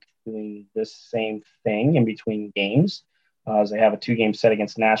week doing this same thing in between games, as they have a 2-game set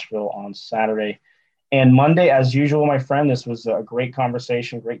against Nashville on Saturday and Monday. As usual, my friend, this was a great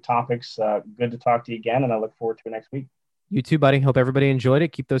conversation, great topics. Good to talk to you again, and I look forward to it next week. You too, buddy. Hope everybody enjoyed it.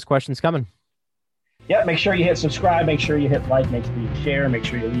 Keep those questions coming. Yeah, make sure you hit subscribe. Make sure you hit like. Make sure you share. Make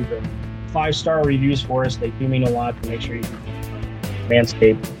sure you leave the 5-star reviews for us. They do mean a lot. To make sure you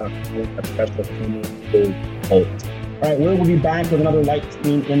Manscaped. All right, we'll be back with another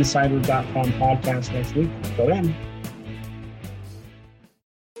LightningInsider.com podcast next week. Until then.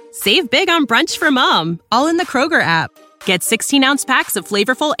 Save big on brunch for mom, all in the Kroger app. Get 16-ounce packs of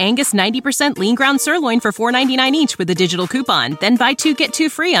flavorful Angus 90% lean ground sirloin for $4.99 each with a digital coupon. Then buy 2, get 2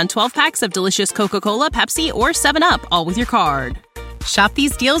 free on 12 packs of delicious Coca-Cola, Pepsi, or 7-Up, all with your card. Shop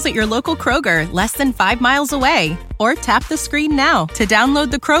these deals at your local Kroger, less than 5 miles away. Or tap the screen now to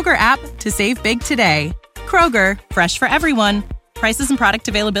download the Kroger app to save big today. Kroger, fresh for everyone. Prices and product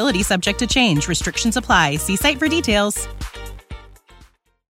availability subject to change. Restrictions apply. See site for details.